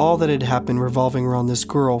back to all that had happened revolving around this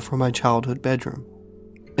girl from my childhood bedroom.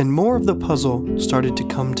 And more of the puzzle started to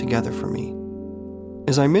come together for me.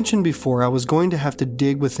 As I mentioned before, I was going to have to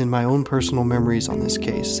dig within my own personal memories on this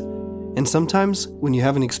case. And sometimes, when you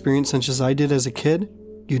have an experience such as I did as a kid,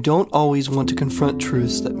 you don't always want to confront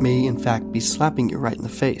truths that may in fact be slapping you right in the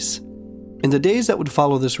face. In the days that would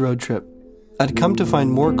follow this road trip, I'd come to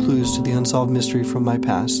find more clues to the unsolved mystery from my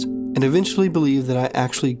past, and eventually believe that I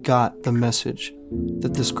actually got the message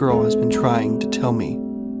that this girl has been trying to tell me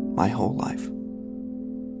my whole life.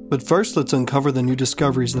 But first, let's uncover the new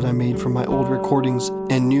discoveries that I made from my old recordings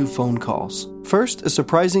and new phone calls. First, a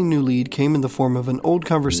surprising new lead came in the form of an old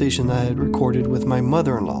conversation that I had recorded with my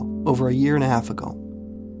mother-in-law over a year and a half ago.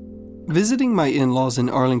 Visiting my in-laws in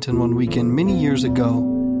Arlington one weekend many years ago,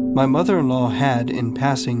 my mother-in-law had, in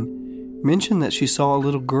passing, mentioned that she saw a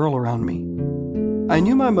little girl around me. I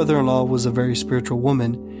knew my mother-in-law was a very spiritual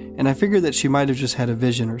woman, and I figured that she might have just had a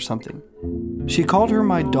vision or something. She called her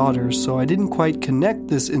my daughter, so I didn't quite connect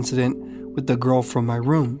this incident with the girl from my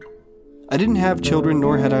room. I didn't have children,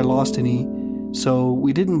 nor had I lost any, so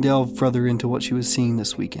we didn't delve further into what she was seeing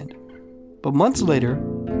this weekend. But months later,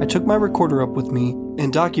 I took my recorder up with me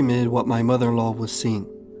and documented what my mother-in-law was seeing.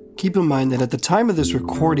 Keep in mind that at the time of this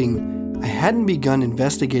recording, I hadn't begun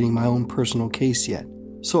investigating my own personal case yet.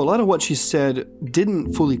 So a lot of what she said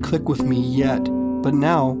didn't fully click with me yet, but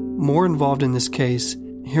now, more involved in this case,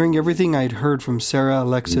 hearing everything I'd heard from Sarah,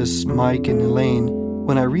 Alexis, Mike, and Elaine,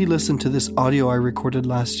 when I re-listened to this audio I recorded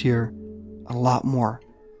last year, a lot more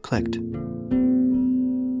clicked.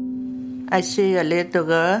 I see a little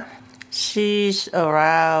girl. She's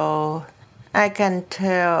around, I can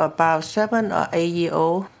tell, about 7 or 8 years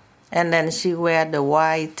old. And then she wear the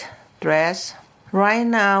white dress. Right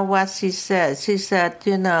now, what she said, she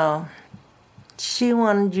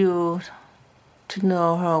wants you to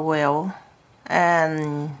know her well.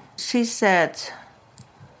 And she said,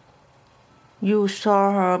 you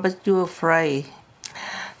saw her, but you're afraid.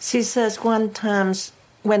 She says one time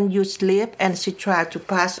when you sleep and she tried to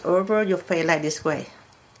pass over your face like this way.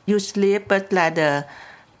 You sleep, but like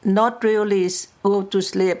not really go to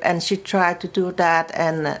sleep, and she tried to do that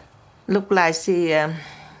and look like she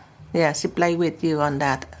play with you on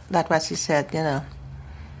that. That's what she said,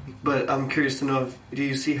 But I'm curious to know, do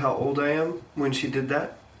you see how old I am when she did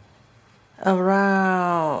that?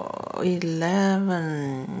 Around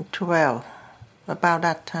 11, 12, about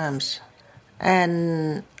that times.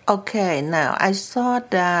 And okay, now I saw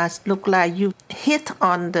that look like you hit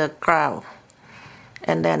on the ground.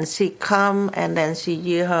 And then she come and then she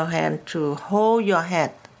use her hand to hold your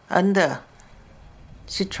head under.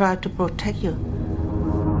 She tried to protect you.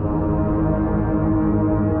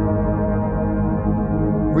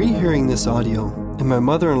 Rehearing this audio, and my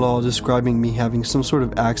mother-in-law describing me having some sort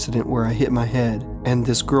of accident where I hit my head, and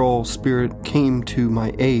this girl spirit came to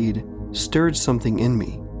my aid, stirred something in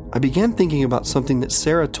me. I began thinking about something that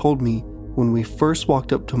Sarah told me when we first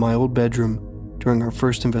walked up to my old bedroom during our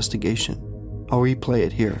first investigation. I'll replay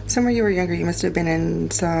it here. Somewhere you were younger, you must have been in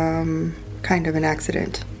some kind of an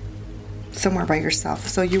accident. Somewhere by yourself.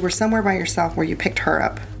 So you were somewhere by yourself where you picked her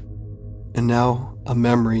up. And now a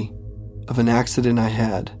memory of an accident I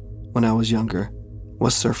had when I was younger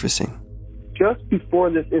was surfacing. Just before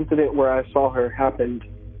this incident where I saw her happened,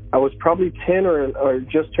 I was probably 10 or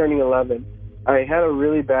just turning 11. I had a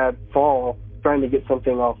really bad fall trying to get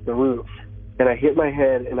something off the roof. And I hit my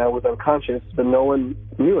head and I was unconscious, but no one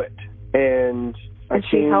knew it. And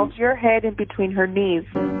she held your head in between her knees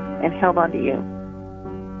and held onto you.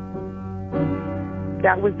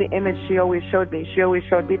 That was the image she always showed me. She always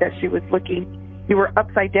showed me that she was looking, you were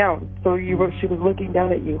upside down, so she was looking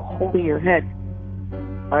down at you, holding your head.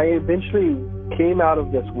 I eventually came out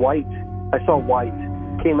of this white. I saw white.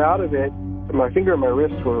 Came out of it, my finger and my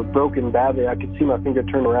wrists were broken badly. I could see my finger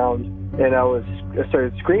turn around, and I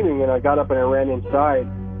started screaming, and I got up and I ran inside.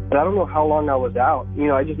 And I don't know how long I was out.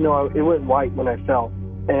 I just know it went white when I fell.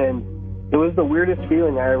 And it was the weirdest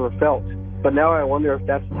feeling I ever felt. But now I wonder if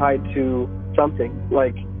that's tied to something.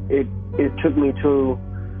 Like, it took me to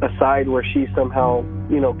a side where she somehow,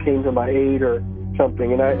 came to my aid or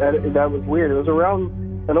something. And that was weird. It was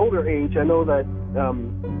around an older age. I know that,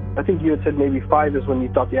 I think you had said maybe 5 is when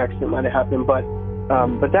you thought the accident might have happened. But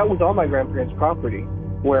that was on my grandparents' property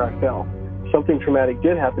where I fell. Something traumatic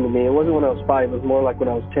did happen to me. It wasn't when I was 5. It was more like when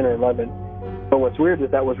I was 10 or 11. But what's weird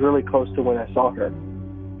is that was really close to when I saw her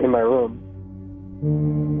in my room.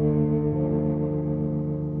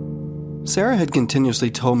 Sarah had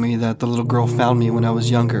continuously told me that the little girl found me when I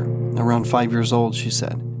was younger, around 5 years old, she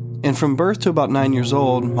said. And from birth to about 9 years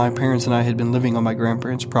old, my parents and I had been living on my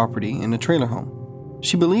grandparents' property in a trailer home.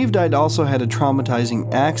 She believed I'd also had a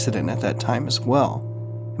traumatizing accident at that time as well.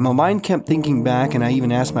 And my mind kept thinking back, and I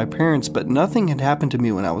even asked my parents, but nothing had happened to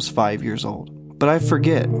me when I was 5 years old. But I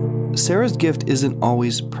forget, Sarah's gift isn't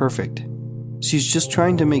always perfect. She's just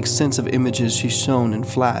trying to make sense of images she's shown and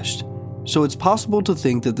flashed. So it's possible to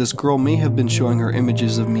think that this girl may have been showing her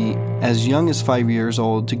images of me as young as 5 years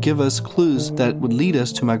old to give us clues that would lead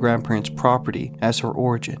us to my grandparents' property as her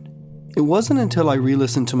origin. It wasn't until I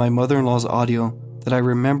re-listened to my mother-in-law's audio that I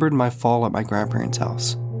remembered my fall at my grandparents'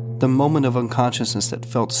 house. The moment of unconsciousness that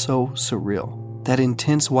felt so surreal. That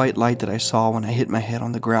intense white light that I saw when I hit my head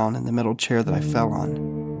on the ground in the metal chair that I fell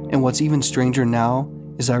on. And what's even stranger now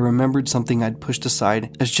is I remembered something I'd pushed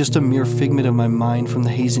aside as just a mere figment of my mind from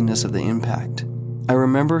the haziness of the impact. I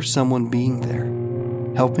remember someone being there,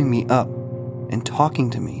 helping me up, and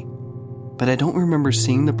talking to me. But I don't remember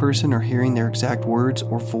seeing the person or hearing their exact words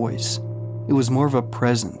or voice. It was more of a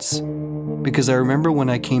presence. Because I remember when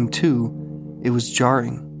I came to, it was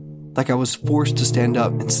jarring. Like I was forced to stand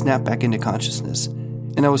up and snap back into consciousness.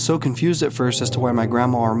 And I was so confused at first as to why my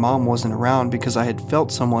grandma or mom wasn't around because I had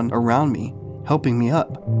felt someone around me, helping me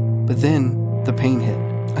up. But then, the pain hit.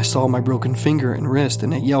 I saw my broken finger and wrist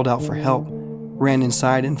and I yelled out for help. Ran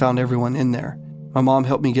inside and found everyone in there. My mom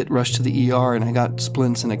helped me get rushed to the ER and I got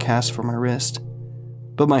splints and a cast for my wrist.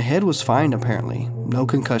 But my head was fine apparently, no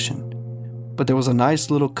concussion. But there was a nice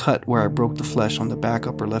little cut where I broke the flesh on the back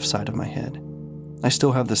upper left side of my head. I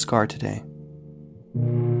still have the scar today.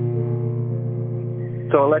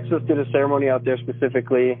 So Alexis did a ceremony out there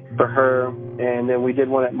specifically for her, and then we did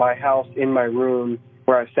one at my house in my room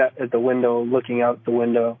where I sat at the window looking out the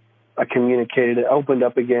window. I communicated, it opened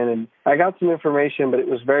up again, and I got some information, but it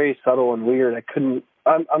was very subtle and weird.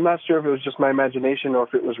 I'm not sure if it was just my imagination or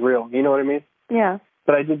if it was real. You know what I mean? Yeah.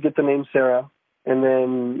 But I did get the name Sarah, and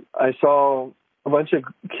then I saw a bunch of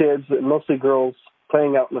kids, mostly girls,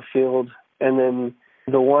 playing out in the field. And then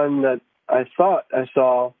the one that I thought I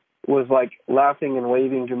saw was like laughing and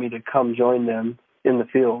waving to me to come join them in the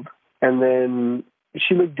field. And then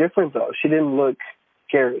she looked different though. She didn't look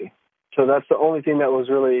scary. So that's the only thing that was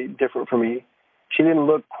really different for me. She didn't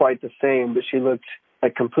look quite the same, but she looked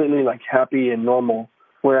like completely like happy and normal.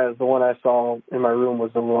 Whereas the one I saw in my room was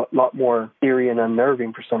a lot more eerie and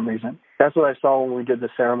unnerving for some reason. That's what I saw when we did the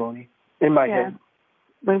ceremony in my head.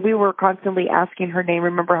 When we were constantly asking her name,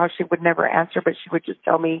 remember how she would never answer, but she would just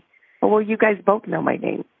tell me, "Oh, well, you guys both know my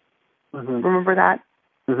name." Mm-hmm. Remember that?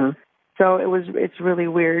 Mm-hmm. So it's really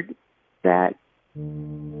weird that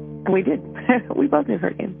we did. We both knew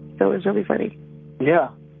her name. So it was really funny. Yeah.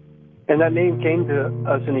 And that name came to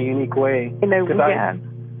us in a unique way.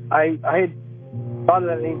 I had thought of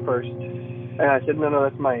that name first. And I said, no,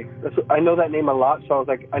 I know that name a lot. So I was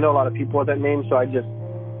like, I know a lot of people with that name. So I just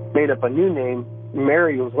made up a new name.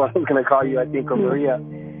 Mary was what I was going to call you, I think, or Maria.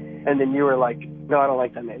 And then you were like, no, I don't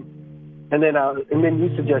like that name. And then you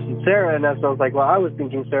suggested Sarah, and so I was like, well, I was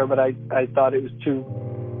thinking Sarah, but I thought it was too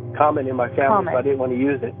common in my family, so I didn't want to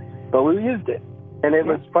use it. But we used it. And it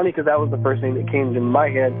was funny because that was the first name that came to my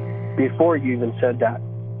head before you even said that.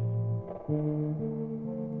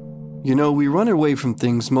 You know, we run away from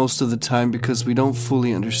things most of the time because we don't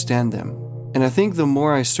fully understand them. And I think the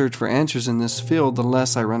more I search for answers in this field, the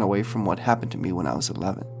less I run away from what happened to me when I was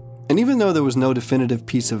 11. And even though there was no definitive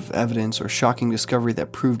piece of evidence or shocking discovery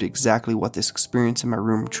that proved exactly what this experience in my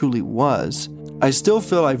room truly was, I still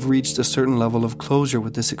feel I've reached a certain level of closure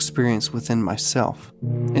with this experience within myself.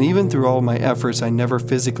 And even through all my efforts, I never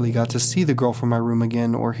physically got to see the girl from my room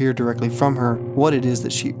again or hear directly from her what it is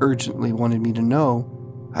that she urgently wanted me to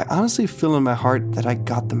know. I honestly feel in my heart that I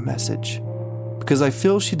got the message, because I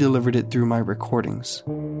feel she delivered it through my recordings,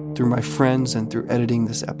 through my friends, and through editing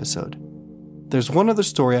this episode. There's one other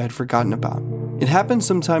story I had forgotten about. It happened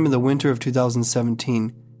sometime in the winter of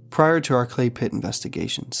 2017, prior to our clay pit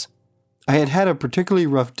investigations. I had had a particularly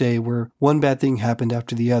rough day where one bad thing happened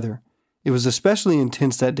after the other. It was especially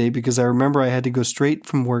intense that day because I remember I had to go straight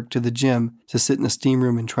from work to the gym to sit in the steam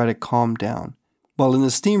room and try to calm down. While in the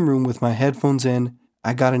steam room with my headphones in,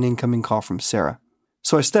 I got an incoming call from Sarah.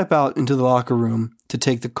 So I step out into the locker room to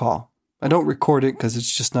take the call. I don't record it because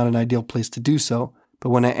it's just not an ideal place to do so,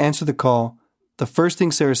 but when I answer the call, the first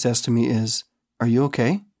thing Sarah says to me is, "Are you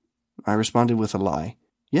okay?" I responded with a lie.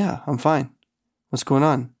 "Yeah, I'm fine. What's going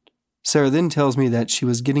on?" Sarah then tells me that she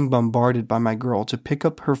was getting bombarded by my girl to pick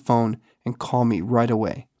up her phone and call me right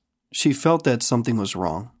away. She felt that something was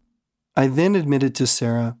wrong. I then admitted to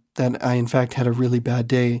Sarah that I in fact had a really bad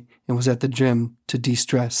day and was at the gym to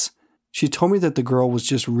de-stress. She told me that the girl was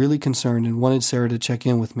just really concerned and wanted Sarah to check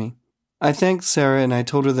in with me. I thanked Sarah and I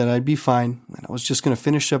told her that I'd be fine and I was just going to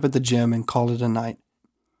finish up at the gym and call it a night.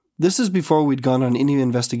 This is before we'd gone on any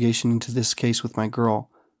investigation into this case with my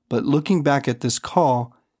girl, but looking back at this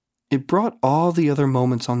call, it brought all the other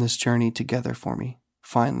moments on this journey together for me,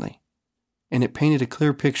 finally, and it painted a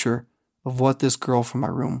clear picture of what this girl from my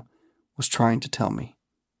room was trying to tell me.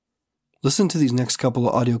 Listen to these next couple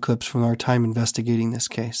of audio clips from our time investigating this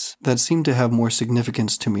case that seem to have more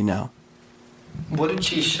significance to me now. What did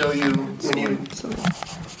she show you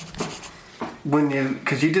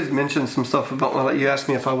because you did mention some stuff about, you asked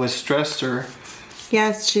me if I was stressed or...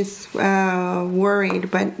 Yes, she's worried,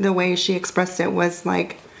 but the way she expressed it was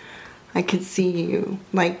like, I could see you,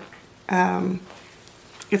 like,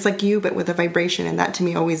 it's like you, but with a vibration, and that to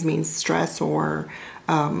me always means stress or,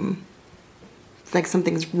 like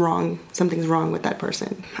something's wrong with that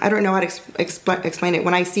person. I don't know how to explain it.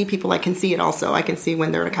 When I see people, I can see it also. I can see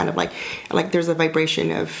when they're kind of like there's a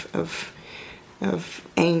vibration of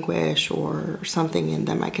anguish or something in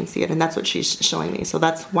them. I can see it, and that's what she's showing me. So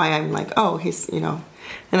that's why I'm like, oh, he's, and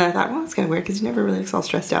I thought, well, it's kind of weird because you never really look all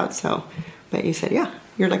stressed out. So, but you said, yeah,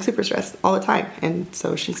 you're like super stressed all the time. And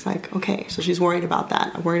so she's like, okay, so she's worried about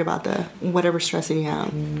that. I'm worried about the whatever's stressing you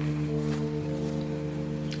out.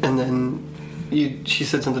 And then she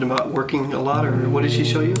said something about working a lot, or what did she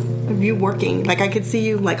show you? You working. Like I could see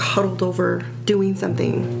you like huddled over doing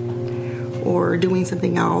something or doing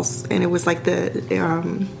something else. And it was like the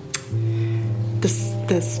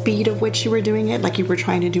speed of which you were doing it, like you were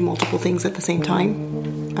trying to do multiple things at the same time.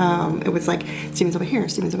 It was like Steven's over here,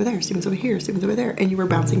 Steven's over there, Steven's over here, Steven's over there, and you were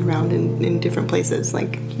bouncing around in different places,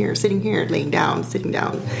 like here, sitting here, laying down, sitting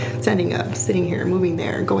down, standing up, sitting here, moving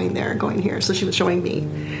there, going here. So she was showing me,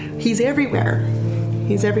 he's everywhere.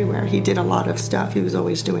 He's everywhere. He did a lot of stuff. He was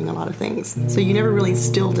always doing a lot of things. So you never really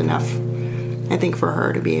stilled enough, I think, for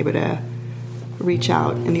her to be able to reach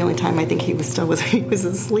out. And the only time I think he was still was he was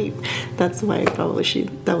asleep. That's why probably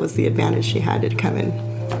that was the advantage she had to come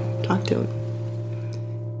and talk to him.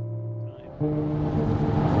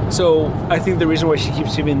 So I think the reason why she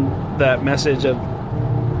keeps giving that message of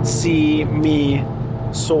see me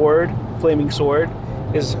sword, flaming sword,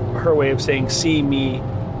 is her way of saying see me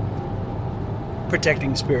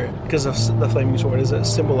protecting spirit, because the flaming sword is a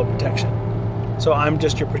symbol of protection. So I'm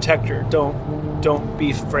just your protector. Don't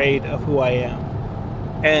be afraid of who I am.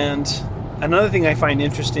 And another thing I find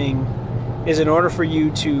interesting is in order for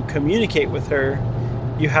you to communicate with her,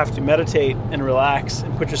 you have to meditate and relax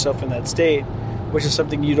and put yourself in that state, which is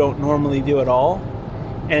something you don't normally do at all.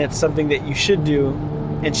 And it's something that you should do.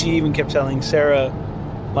 And she even kept telling Sarah,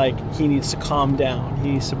 like, he needs to calm down.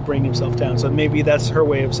 He needs to bring himself down. So maybe that's her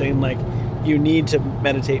way of saying, like, you need to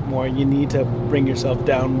meditate more. You need to bring yourself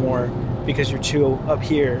down more because you're too up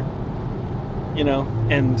here,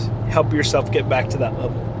 and help yourself get back to that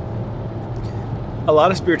level. A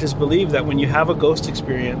lot of spiritists believe that when you have a ghost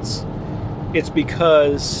experience, it's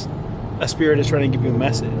because a spirit is trying to give you a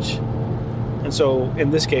message. And so in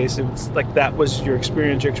this case, it was like that was your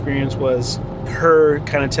experience. Your experience was her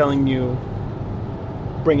kind of telling you,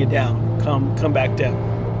 bring it down, come back down.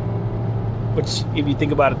 Which, if you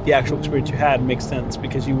think about it, the actual experience you had makes sense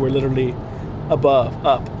because you were literally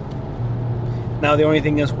up. Now, the only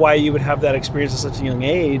thing is why you would have that experience at such a young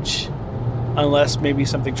age, unless maybe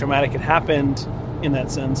something traumatic had happened in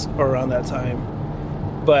that sense or around that time.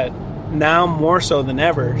 But now more so than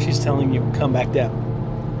ever, she's telling you, come back down.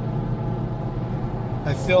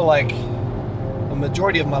 I feel like a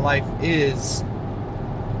majority of my life is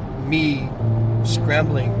me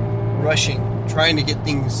scrambling, rushing, trying to get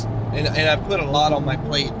things, and I put a lot on my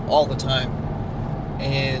plate all the time,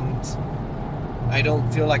 and I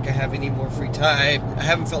don't feel like I have any more free time. I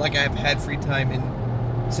haven't felt like I've had free time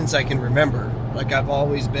since I can remember. Like, I've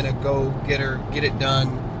always been a go-getter, get it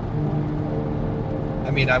done.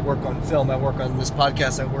 I mean, I work on film, I work on this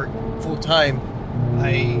podcast, I work full-time.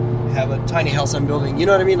 I have a tiny house I'm building. You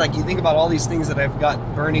know what I mean? Like, you think about all these things that I've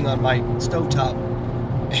got burning on my stovetop,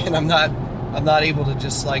 and I'm not able to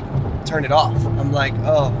just, like, turn it off. I'm like,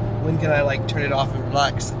 oh, when can I, like, turn it off and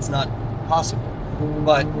relax? It's not possible.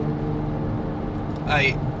 But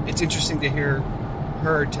it's interesting to hear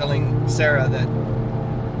her telling Sarah that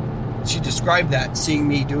she described that, seeing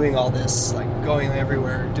me doing all this, like going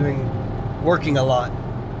everywhere, working a lot,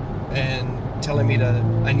 and telling me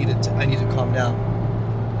I need to calm down,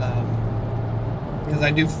 because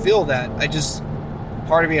I do feel that.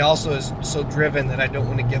 Part of me also is so driven that I don't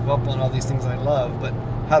want to give up on all these things I love, but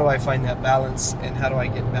how do I find that balance, and how do I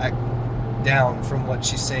get back down from what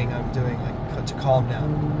she's saying I'm doing, like to calm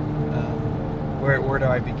down? Where do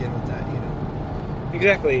I begin with that, you know?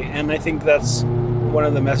 Exactly, and I think that's one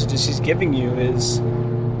of the messages she's giving you is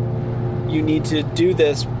you need to do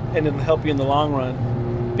this, and it'll help you in the long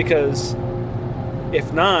run, because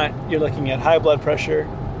if not, you're looking at high blood pressure,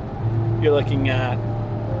 you're looking at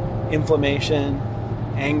inflammation,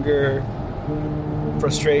 anger,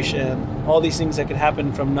 frustration, all these things that could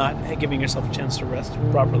happen from not giving yourself a chance to rest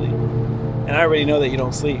properly. And I already know that you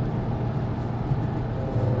don't sleep,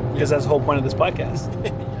 because that's the whole point of this podcast.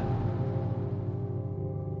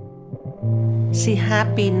 She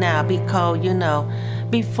happy now because,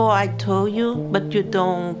 before I told you, but you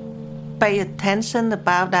don't pay attention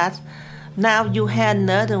about that. Now you had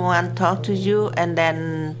another one talk to you, and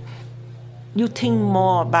then you think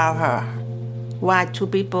more about her. Why two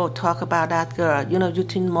people talk about that girl? You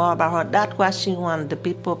think more about her. That's why she wants the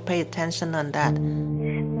people pay attention on that.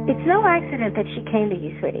 It's no accident that she came to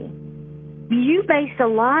you, sweetie. You based a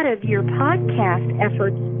lot of your podcast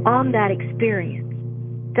efforts on that experience.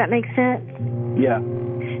 Does that make sense? Yeah.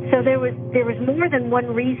 So there was more than one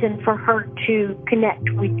reason for her to connect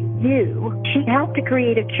with you. She helped to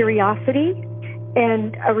create a curiosity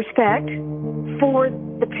and a respect for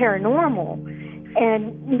the paranormal.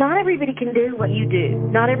 And not everybody can do what you do.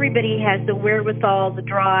 Not everybody has the wherewithal, the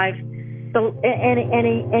drive,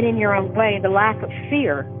 and in your own way, the lack of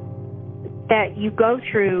fear that you go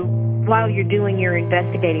through while you're doing your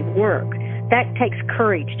investigative work. That takes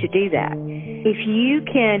courage to do that. If you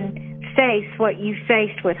can face what you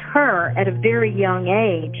faced with her at a very young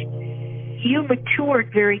age, you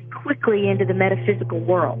matured very quickly into the metaphysical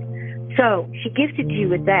world. So she gifted you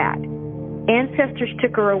with that. Ancestors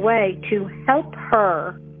took her away to help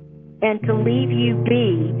her and to leave you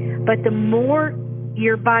be. But the more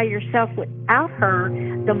you're by yourself without her,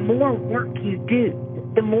 the more work you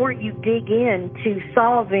do, the more you dig into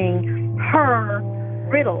solving her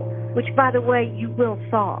riddle, which, by the way, you will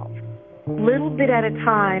solve, little bit at a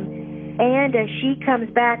time. And as she comes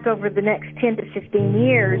back over the next 10 to 15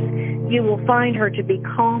 years, you will find her to be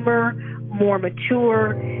calmer, more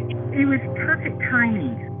mature. It was perfect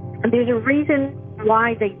timing. And there's a reason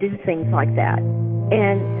why they do things like that.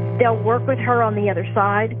 And they'll work with her on the other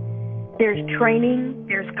side. There's training,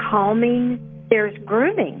 there's calming, there's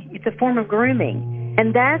grooming. It's a form of grooming.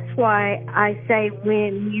 And that's why I say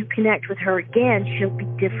when you connect with her again, she'll be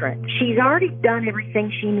different. She's already done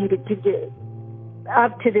everything she needed to do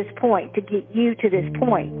up to this point, to get you to this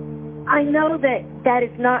point. I know that that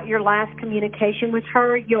is not your last communication with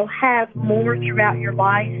her. You'll have more throughout your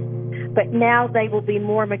life, but now they will be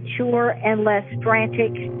more mature and less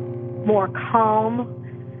frantic, more calm,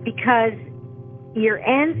 because your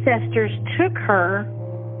ancestors took her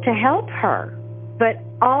to help her, but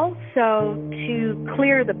also to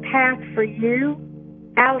clear the path for you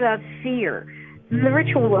out of fear. The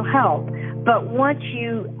ritual will help, but once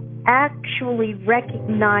you actually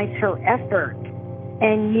recognize her effort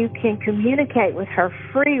and you can communicate with her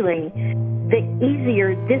freely, the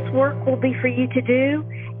easier this work will be for you to do,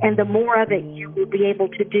 and the more of it you will be able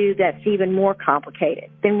to do that's even more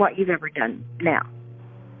complicated than what you've ever done now.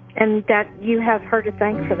 And that you have her to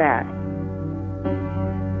thank for that.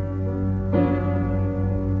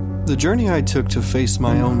 The journey I took to face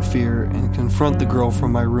my own fear and confront the girl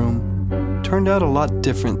from my room turned out a lot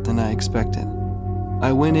different than I expected.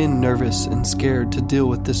 I went in nervous and scared to deal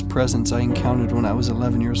with this presence I encountered when I was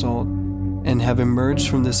 11 years old, and have emerged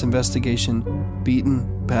from this investigation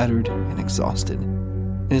beaten, battered, and exhausted.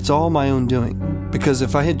 And it's all my own doing. Because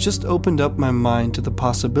if I had just opened up my mind to the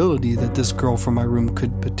possibility that this girl from my room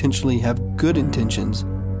could potentially have good intentions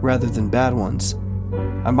rather than bad ones,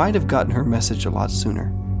 I might have gotten her message a lot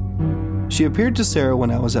sooner. She appeared to Sarah when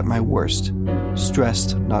I was at my worst,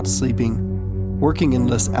 stressed, not sleeping, working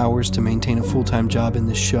endless hours to maintain a full-time job in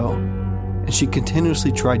this show, and she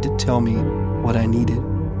continuously tried to tell me what I needed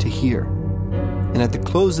to hear. And at the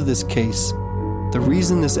close of this case, the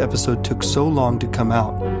reason this episode took so long to come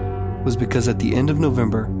out was because at the end of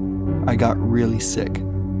November, I got really sick.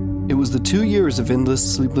 It was the 2 years of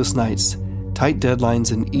endless sleepless nights, tight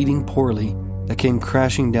deadlines, and eating poorly that came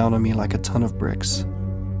crashing down on me like a ton of bricks.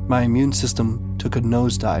 My immune system took a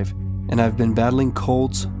nosedive, and I've been battling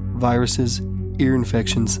colds, viruses, ear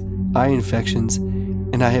infections, eye infections,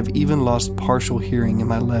 and I have even lost partial hearing in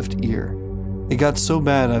my left ear. It got so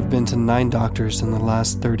bad I've been to 9 doctors in the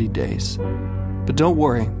last 30 days. But don't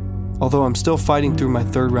worry, although I'm still fighting through my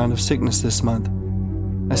 3rd round of sickness this month,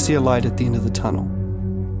 I see a light at the end of the tunnel.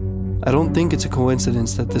 I don't think it's a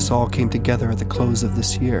coincidence that this all came together at the close of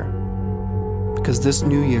this year. Because this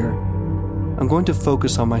new year, I'm going to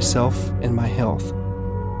focus on myself and my health.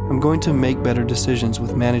 I'm going to make better decisions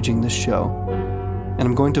with managing this show, and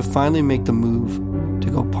I'm going to finally make the move to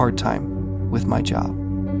go part-time with my job.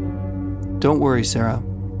 Don't worry, Sarah.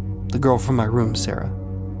 The girl from my room, Sarah.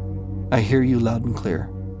 I hear you loud and clear.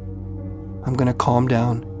 I'm going to calm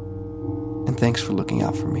down, and thanks for looking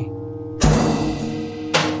out for me.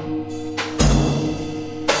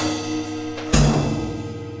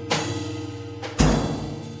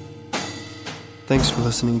 Thanks for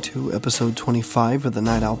listening to episode 25 of the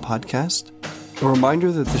Night Owl Podcast. A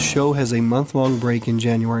reminder that the show has a month-long break in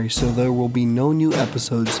January, so there will be no new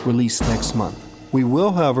episodes released next month. We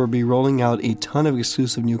will, however, be rolling out a ton of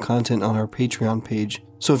exclusive new content on our Patreon page,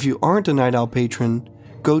 so if you aren't a Night Owl patron,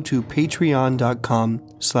 go to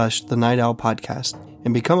patreon.com/The Night Owl Podcast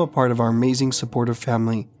and become a part of our amazing supportive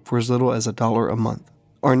family for as little as $1 a month.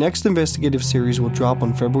 Our next investigative series will drop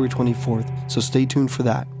on February 24th, so stay tuned for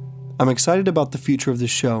that. I'm excited about the future of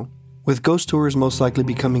this show, with ghost tours most likely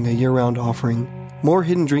becoming a year-round offering, more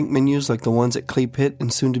hidden drink menus like the ones at Clay Pit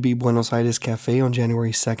and soon-to-be Buenos Aires Cafe on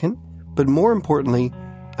January 2nd, but more importantly,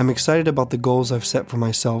 I'm excited about the goals I've set for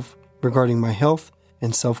myself regarding my health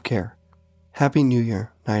and self-care. Happy New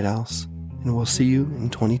Year, Night Owls, and we'll see you in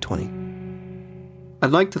 2020. I'd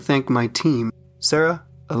like to thank my team, Sarah,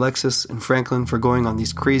 Alexis, and Franklin for going on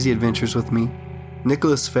these crazy adventures with me,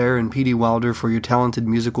 Nicholas Fair and P.D. Wilder for your talented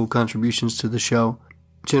musical contributions to the show,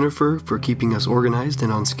 Jennifer for keeping us organized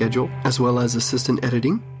and on schedule, as well as assistant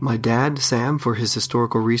editing, my dad, Sam, for his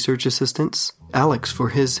historical research assistance, Alex for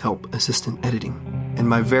his help assistant editing, and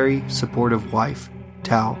my very supportive wife,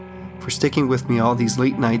 Tao, for sticking with me all these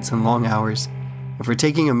late nights and long hours, and for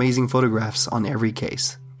taking amazing photographs on every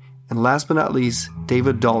case. And last but not least,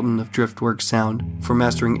 David Dalton of Driftworks Sound for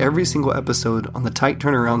mastering every single episode on the tight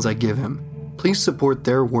turnarounds I give him. Please support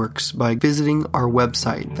their works by visiting our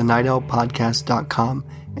website, thenightowlpodcast.com,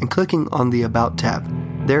 and clicking on the About tab.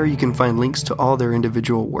 There you can find links to all their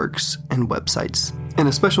individual works and websites. And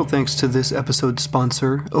a special thanks to this episode's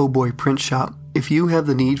sponsor, Oh Boy Print Shop. If you have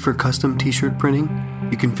the need for custom t-shirt printing,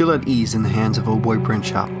 you can feel at ease in the hands of Oh Boy Print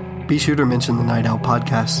Shop. Be sure to mention the Night Owl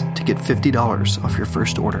Podcast to get $50 off your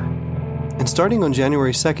first order. And starting on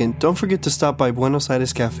January 2nd, don't forget to stop by Buenos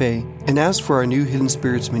Aires Cafe and ask for our new Hidden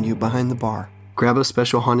Spirits menu behind the bar. Grab a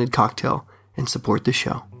special haunted cocktail and support the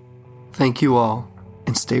show. Thank you all,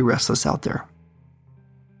 and stay restless out there.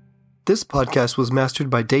 This podcast was mastered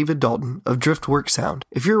by David Dalton of Driftworks Sound.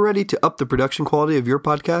 If you're ready to up the production quality of your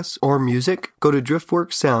podcasts or music, go to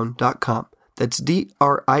driftworksound.com. That's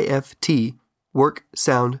DRIFT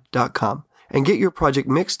worksound.com. And get your project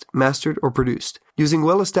mixed, mastered, or produced using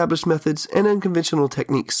well-established methods and unconventional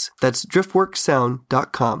techniques. That's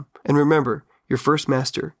driftworksound.com. And remember, your first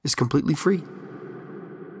master is completely free.